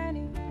of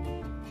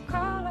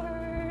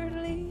many-colored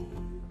leaves,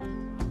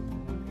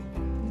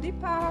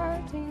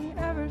 departing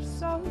ever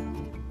so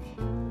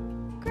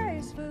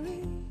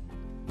gracefully.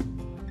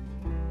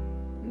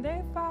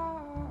 They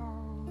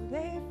fall,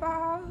 they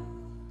fall,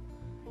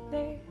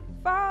 they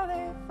fall,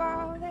 they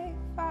fall, they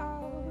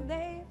fall,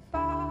 they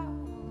fall,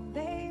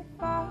 they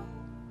fall,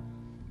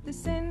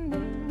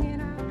 descending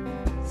in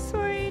a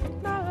sweet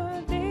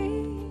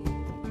melody.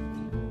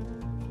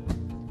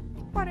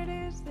 What it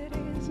is that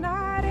is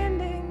not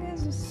ending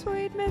is a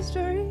sweet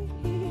mystery.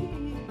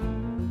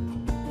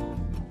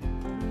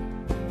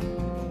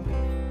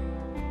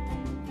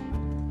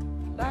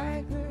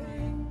 Like the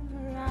ring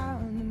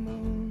around the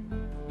moon,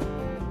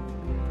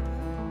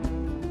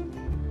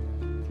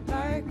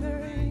 like the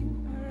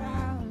ring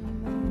around the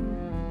moon.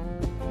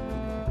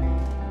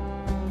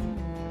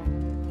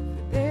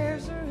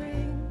 There's a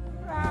ring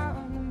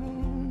around the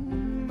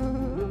moon,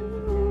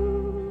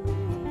 moon.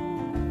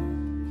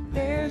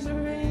 There's a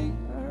ring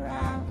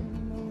around the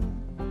moon.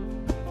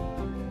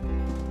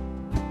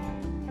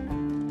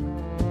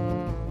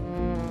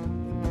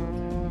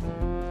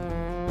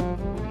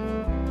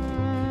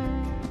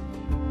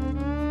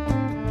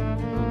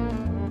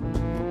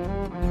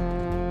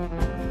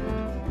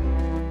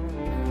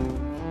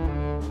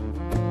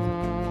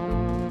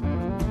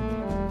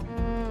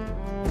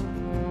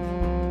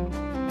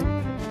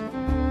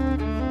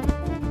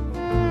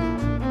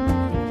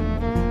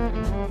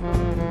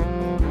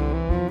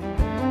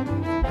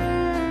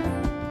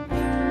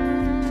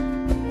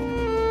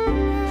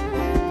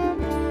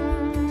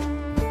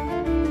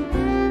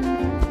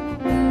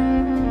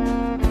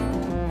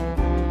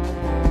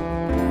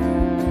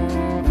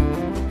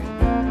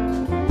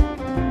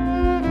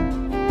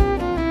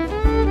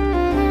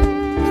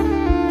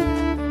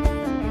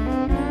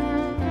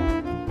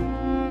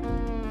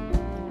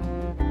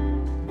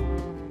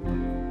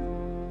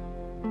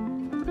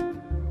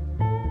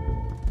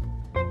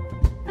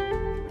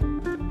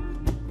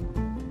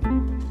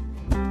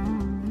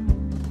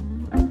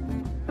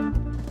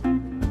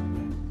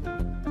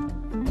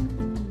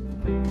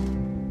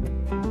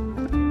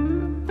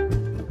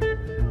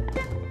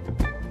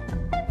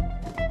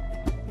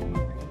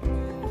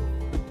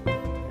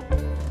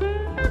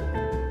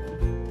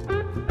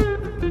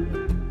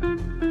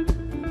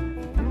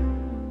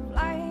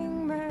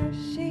 Flying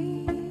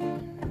machine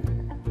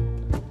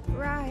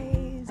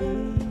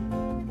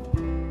rising,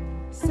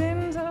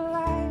 sends a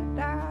light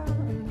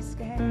down the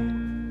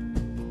scan.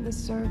 The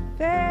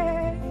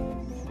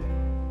surface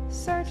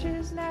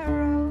searches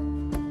narrow,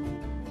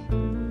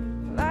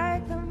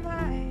 like the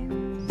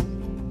minds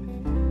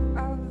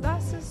of the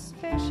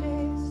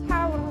suspicious.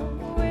 How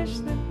I wish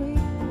that we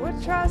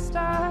would trust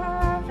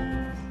us,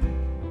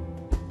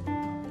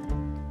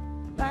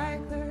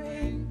 like the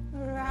ring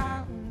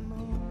around the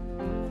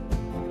moon,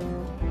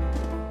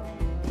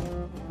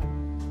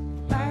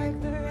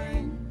 like the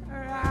ring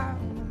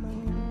around the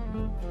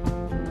moon.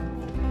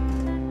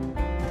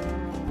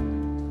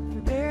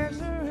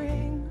 There's a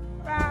ring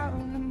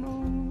around the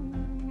moon,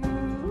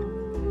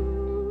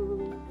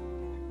 moon.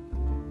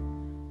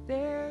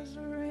 There's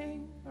a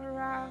ring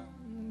around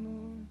the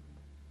moon.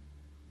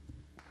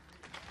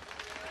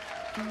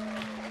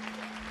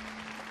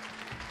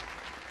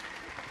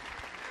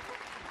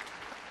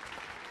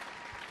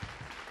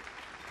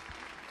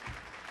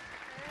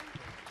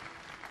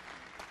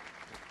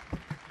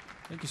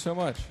 Thank you so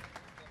much.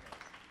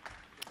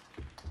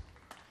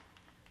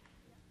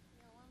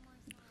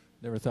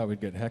 Never thought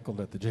we'd get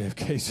heckled at the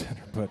JFK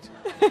Center, but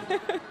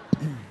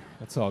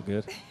that's all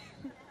good.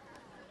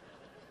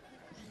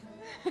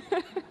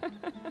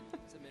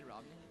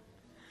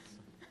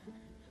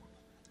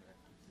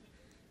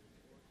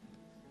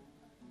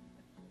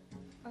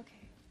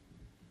 Okay.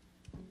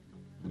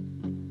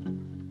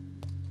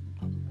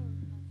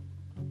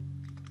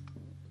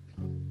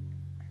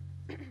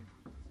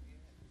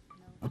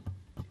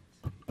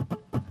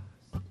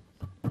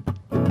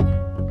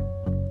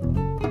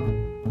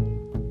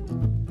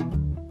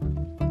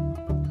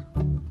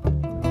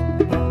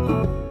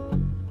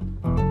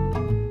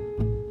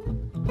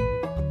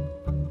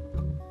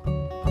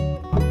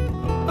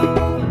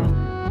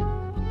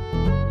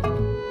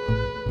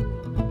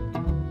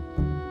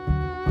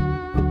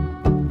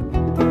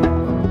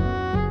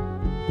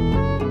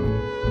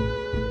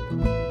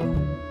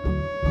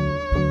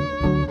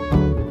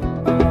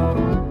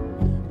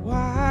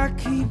 Why I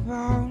keep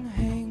on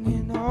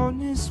hanging on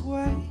this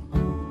way,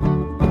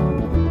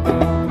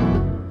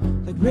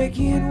 like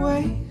breaking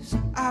waves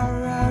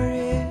hour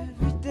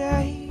every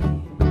day.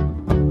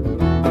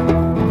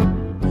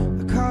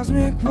 A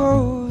cosmic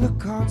pole, a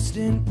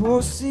constant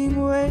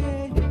pulsing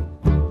way,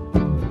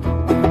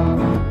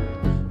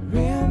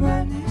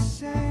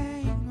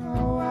 reminiscing.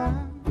 Oh,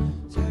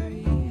 I'm sorry.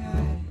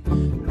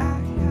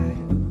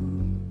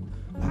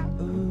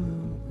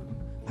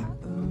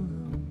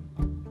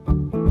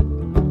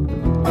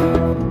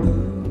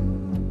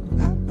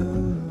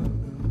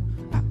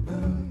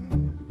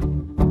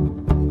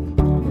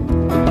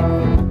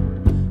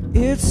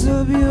 It's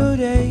a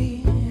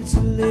beauty, it's a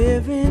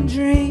living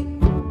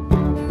dream,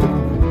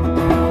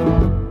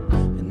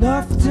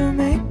 enough to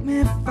make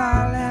me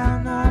fall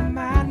down on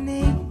my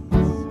knees.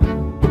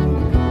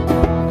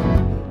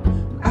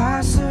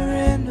 I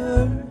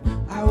surrender,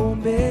 I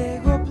won't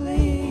beg or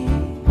plead.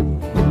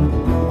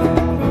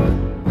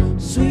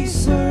 Sweet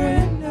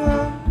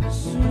surrender,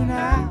 soon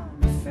I'll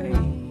be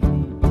free.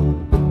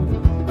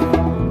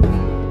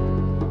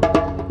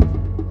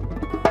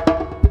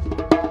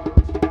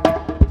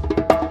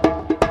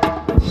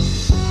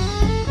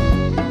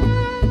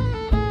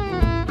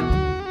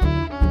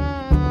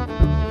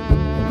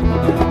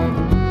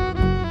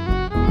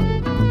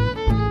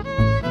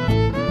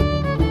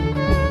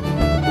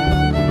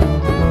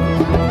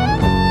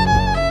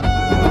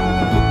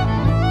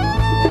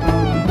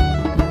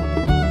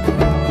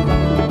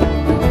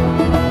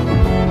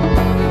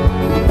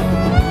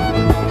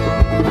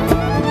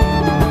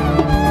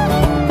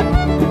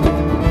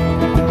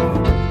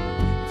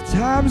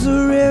 Time's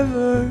a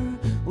river,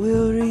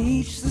 we'll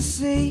reach the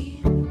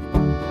sea.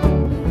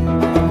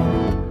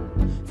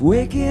 If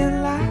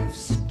waking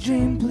life's a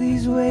dream,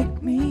 please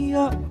wake me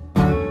up.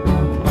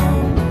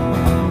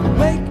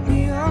 Wake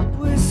me up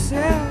with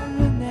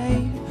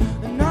serenade.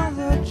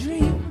 Another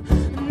dream,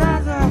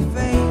 another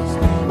phase.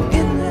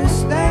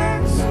 Endless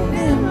dance,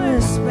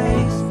 endless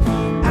space.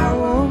 I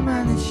won't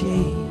mind the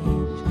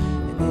change,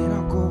 and then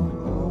I'll go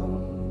home.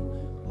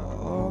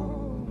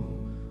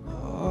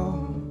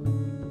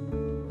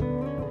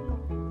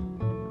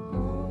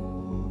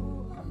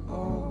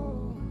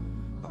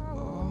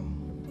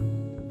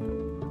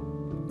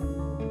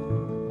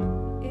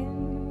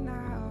 In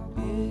our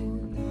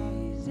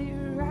easy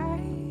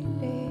riding,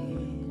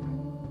 then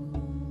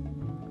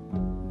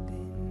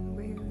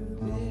we'll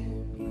go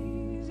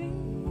easy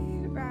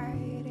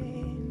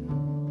riding,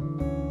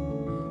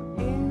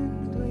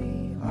 and we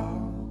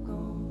all go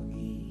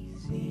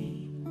easy,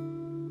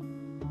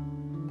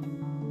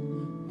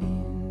 and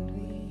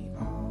we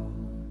all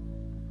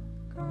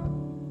go.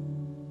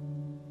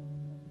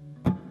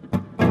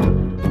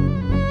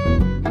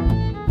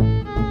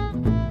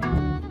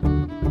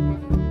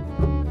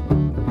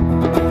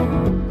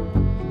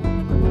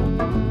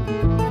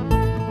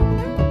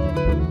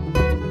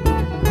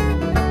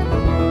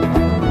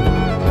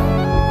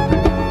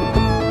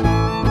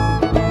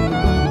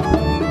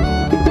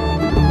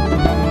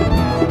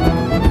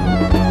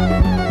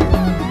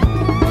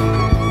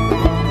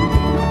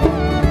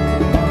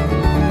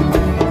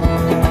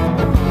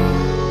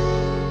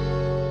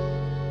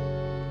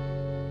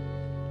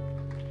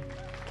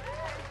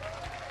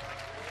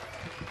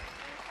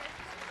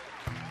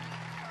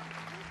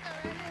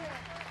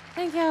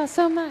 Thank y'all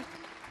so much.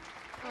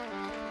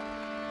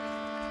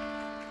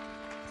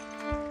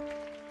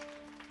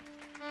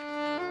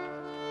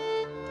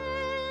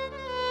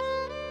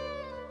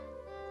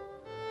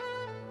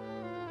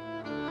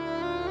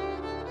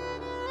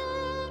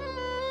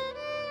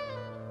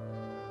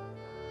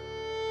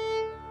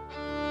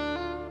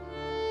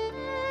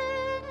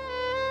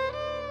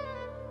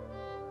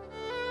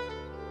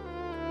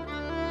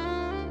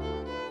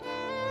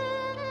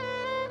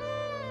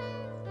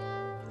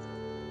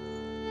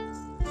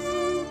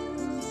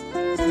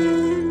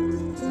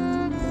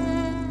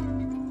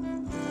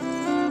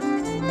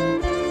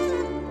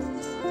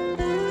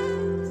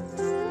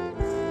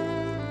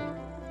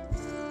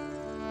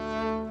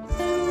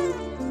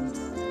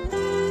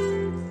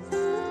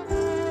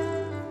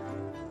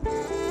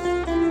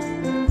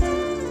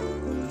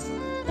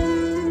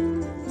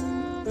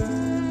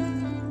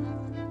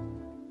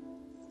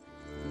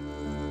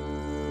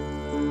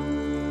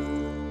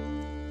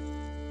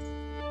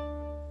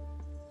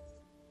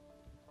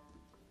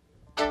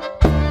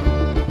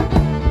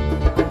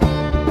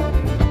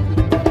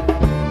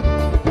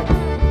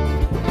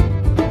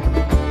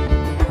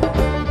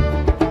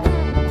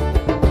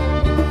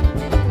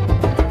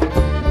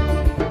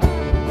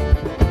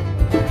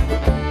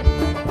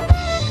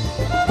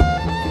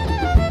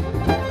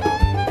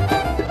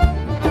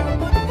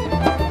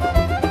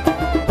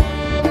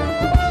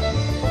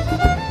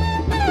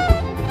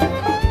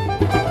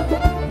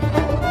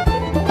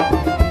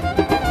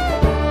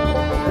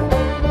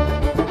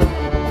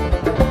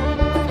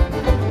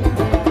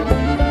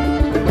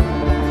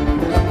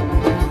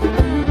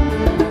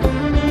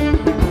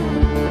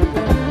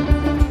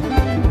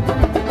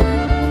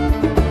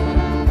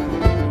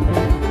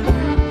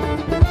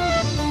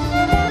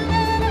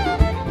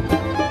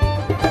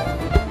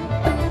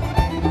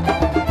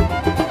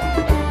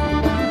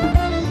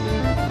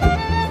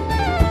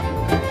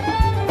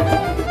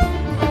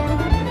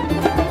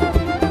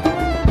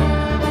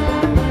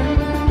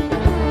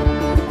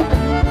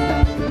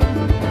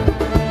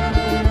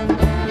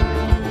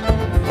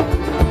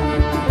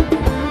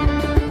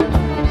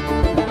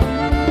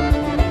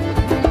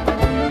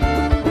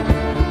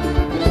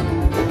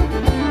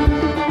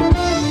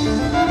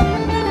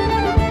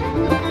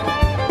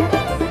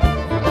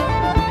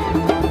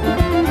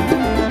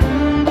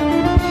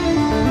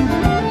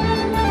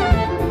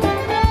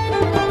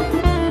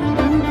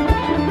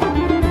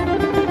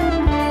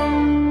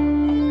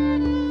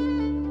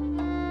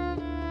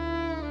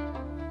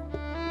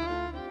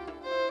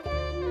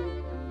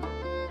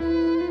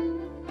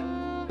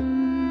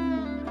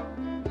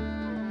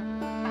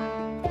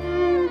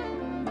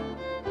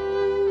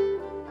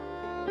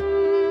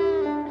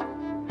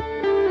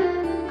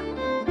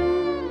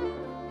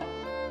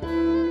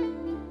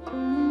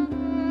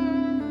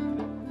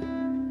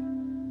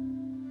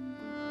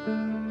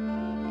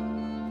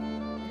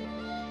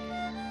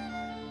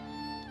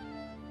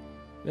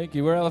 Thank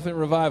you. We're Elephant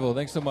Revival.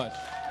 Thanks so much.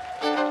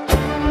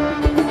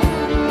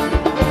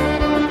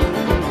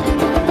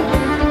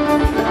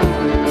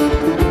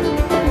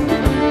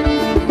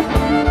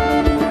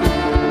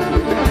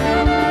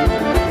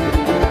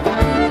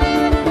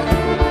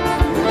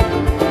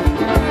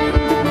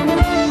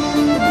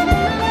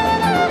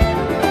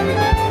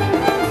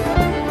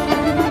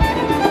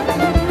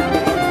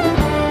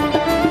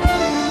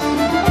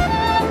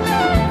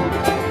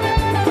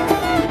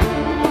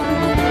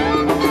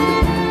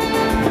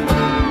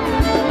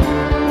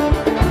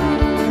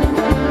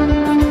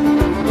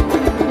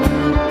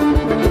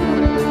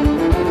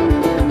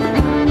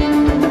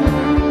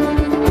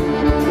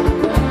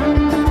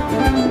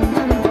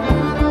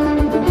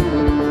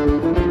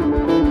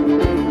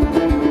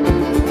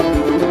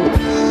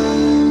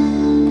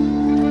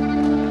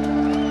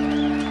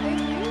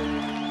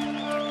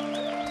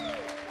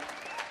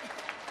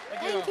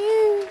 Thank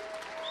you.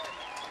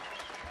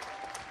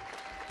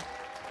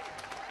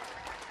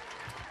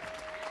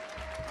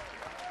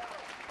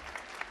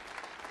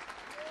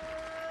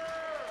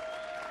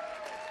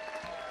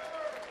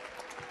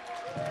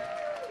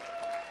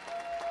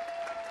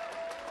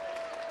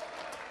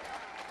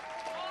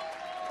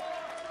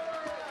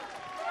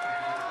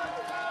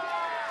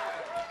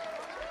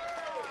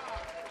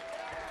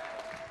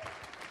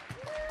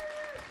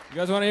 You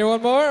guys want to hear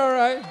one more? All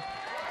right.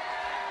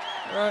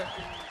 All right.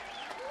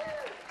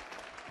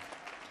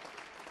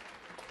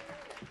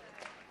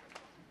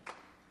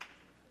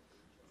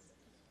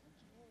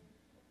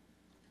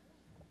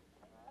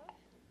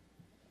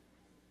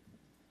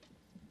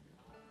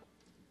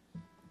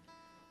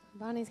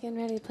 Bonnie's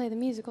getting ready to play the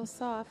musical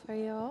soft. Are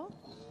you all?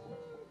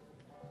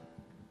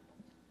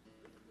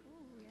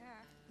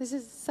 This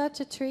is such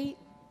a treat.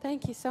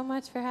 Thank you so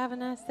much for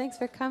having us. Thanks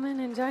for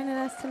coming and joining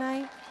us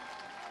tonight.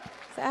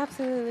 It's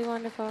absolutely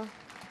wonderful.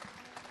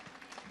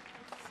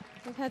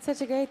 We've had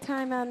such a great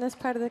time out in this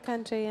part of the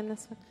country, and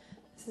this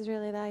is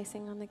really the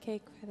icing on the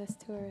cake for this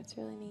tour. It's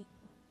really neat.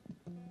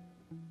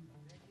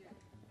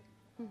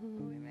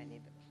 Mm-hmm. We might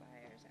need the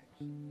flyers,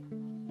 actually.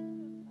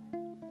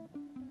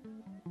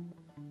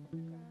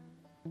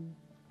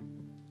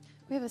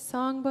 We have a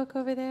songbook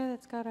over there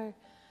that's got our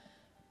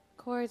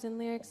chords and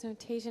lyrics,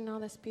 notation,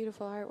 all this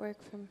beautiful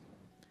artwork from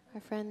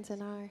our friends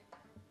and our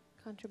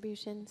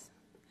contributions.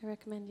 I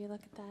recommend you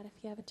look at that if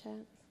you have a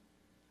chance.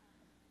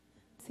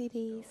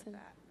 CDs and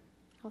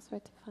all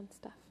sorts of fun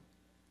stuff.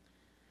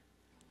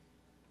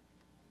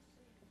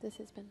 This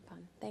has been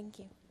fun. Thank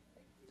you.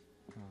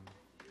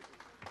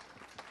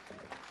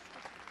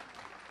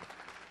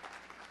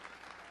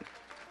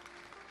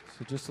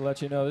 So just to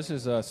let you know, this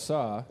is a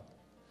saw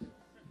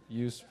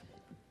used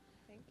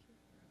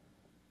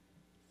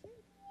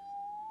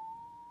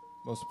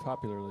most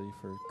popularly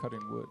for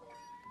cutting wood.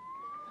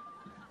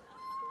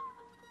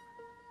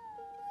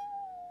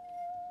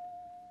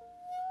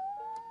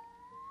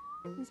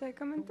 Is that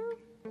coming through?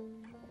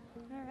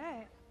 All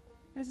right.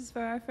 This is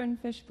for our friend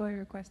Fishboy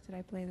requested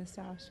I play the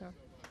South, so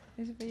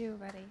this is for you,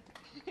 buddy.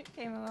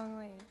 Came a long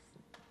ways.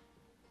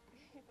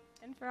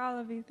 And for all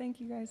of you, thank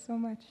you guys so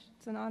much.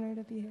 It's an honor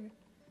to be here.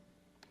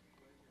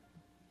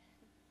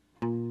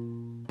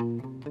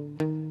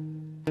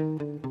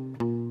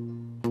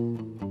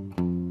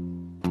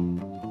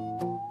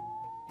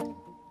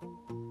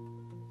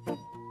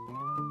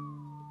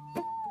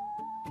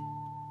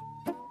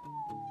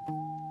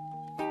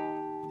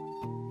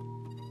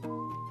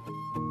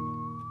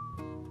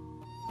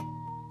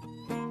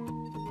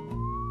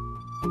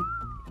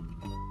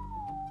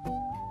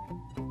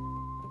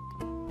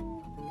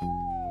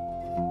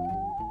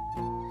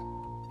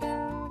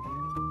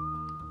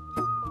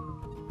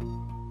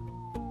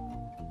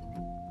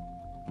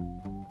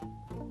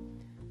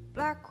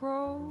 Black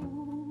crow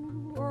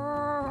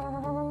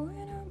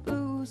in a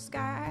blue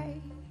sky.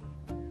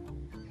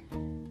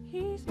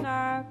 He's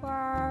not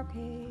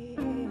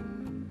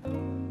barking,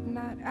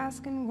 not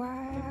asking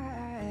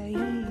why.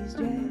 He's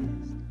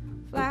just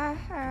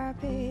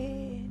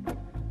flapping.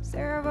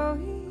 Servo,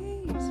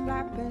 he's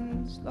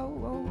flapping slow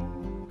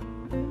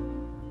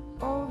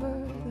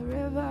over the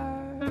river.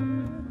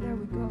 There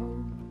we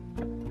go.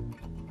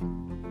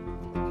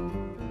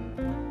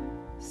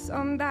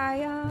 Some die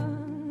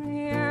young,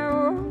 yeah.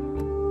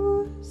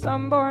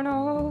 Some born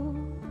old,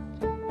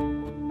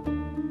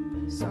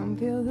 some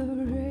feel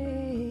the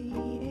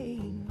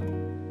rain,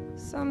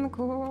 some the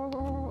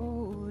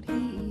cold.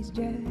 He's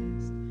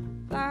just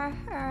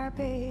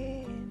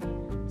flapping,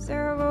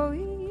 servo,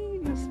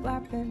 he's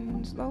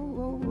flapping slow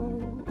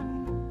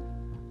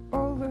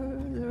over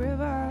the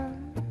river.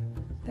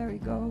 There he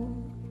goes.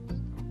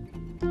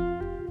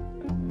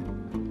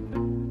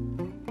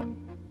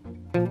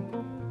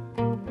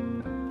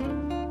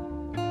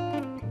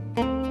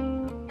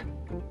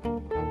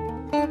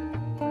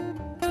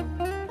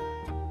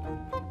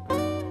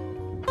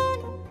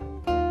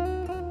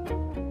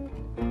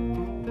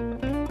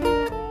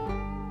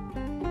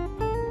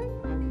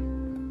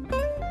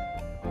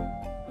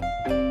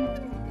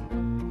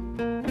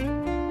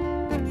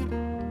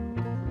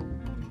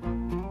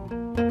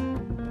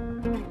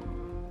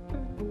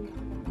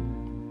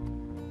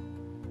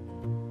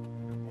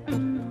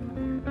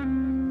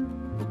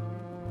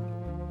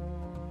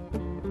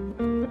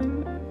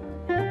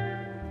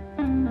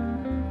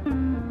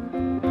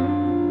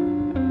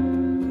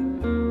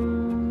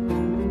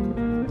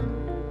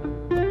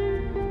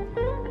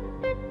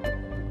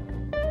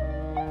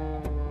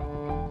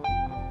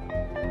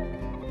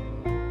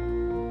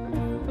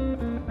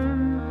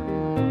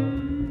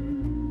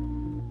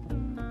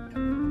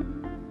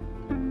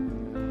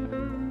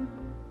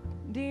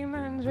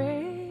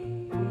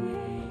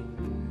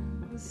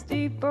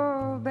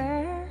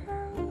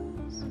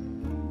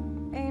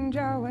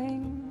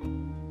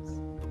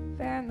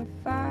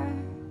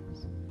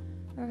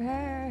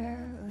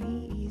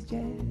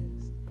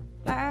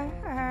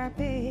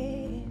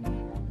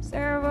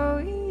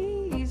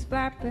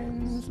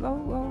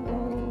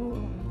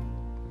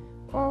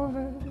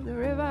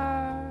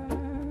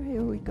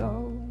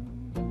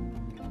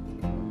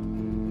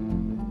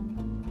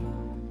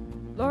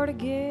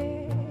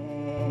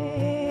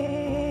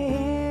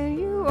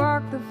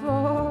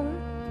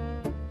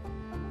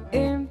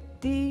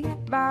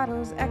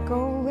 battles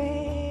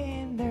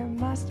echoing, there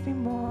must be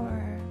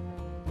more.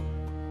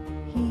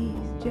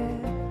 He's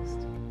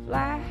just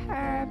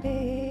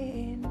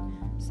flapping,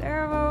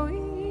 several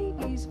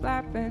weeks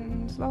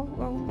flapping slow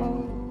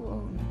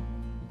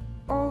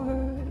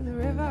over the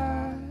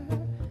river.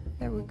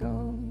 There we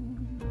go.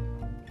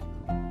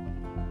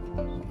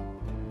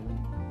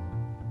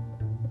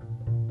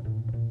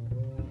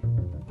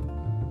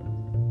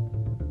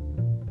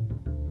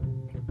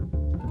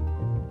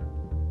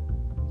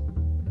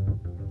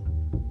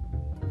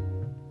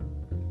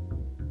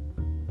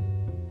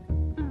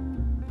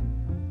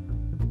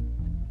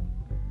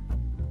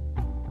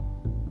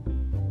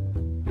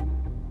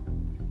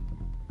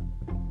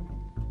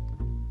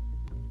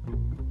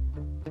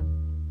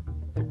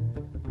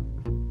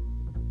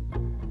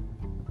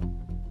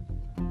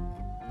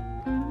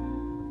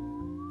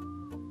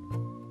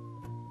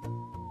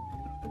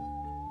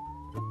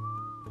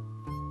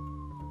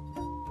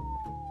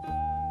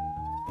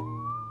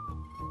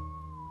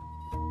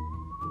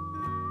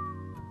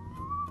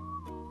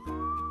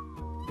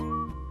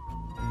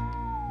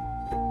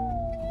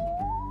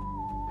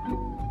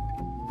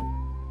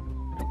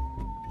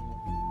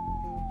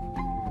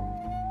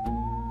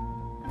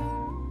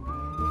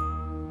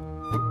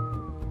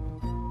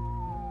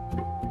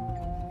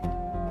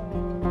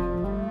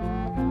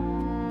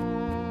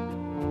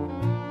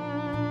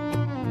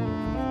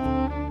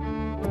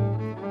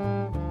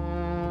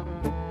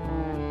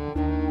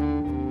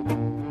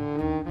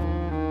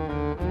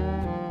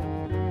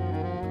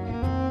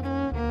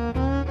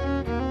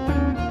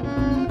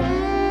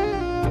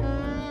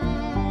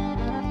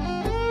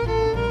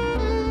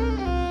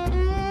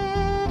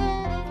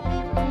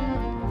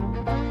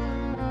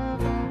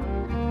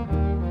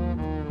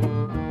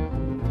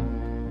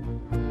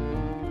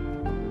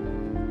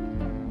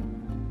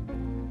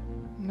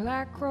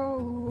 Black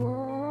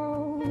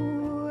crow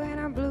and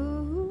a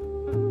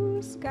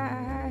blue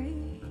sky.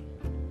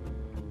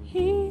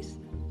 He's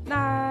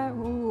not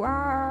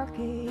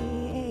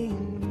walking,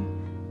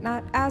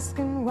 not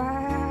asking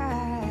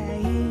why.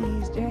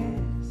 He's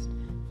just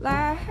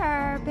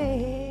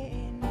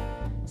flapping,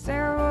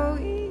 several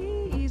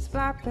he's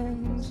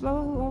flapping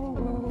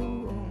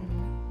slow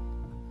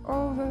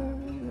over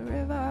the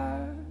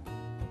river,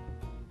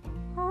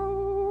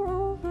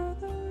 over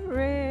the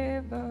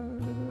river.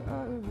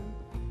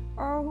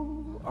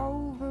 Oh,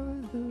 over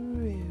the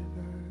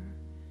river,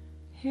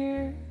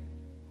 here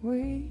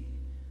we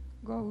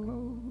go.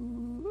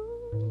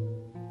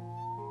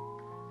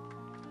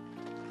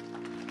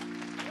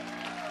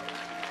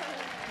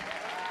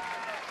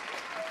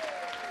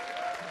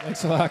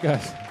 Thanks a lot,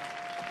 guys.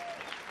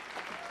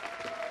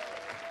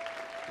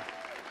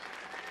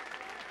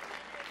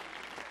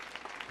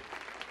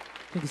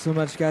 Thank you so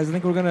much, guys. I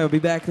think we're going to be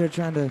back there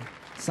trying to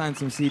sign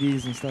some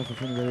CDs and stuff if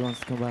anybody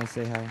wants to come by and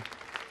say hi.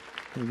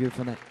 Have a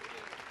beautiful night.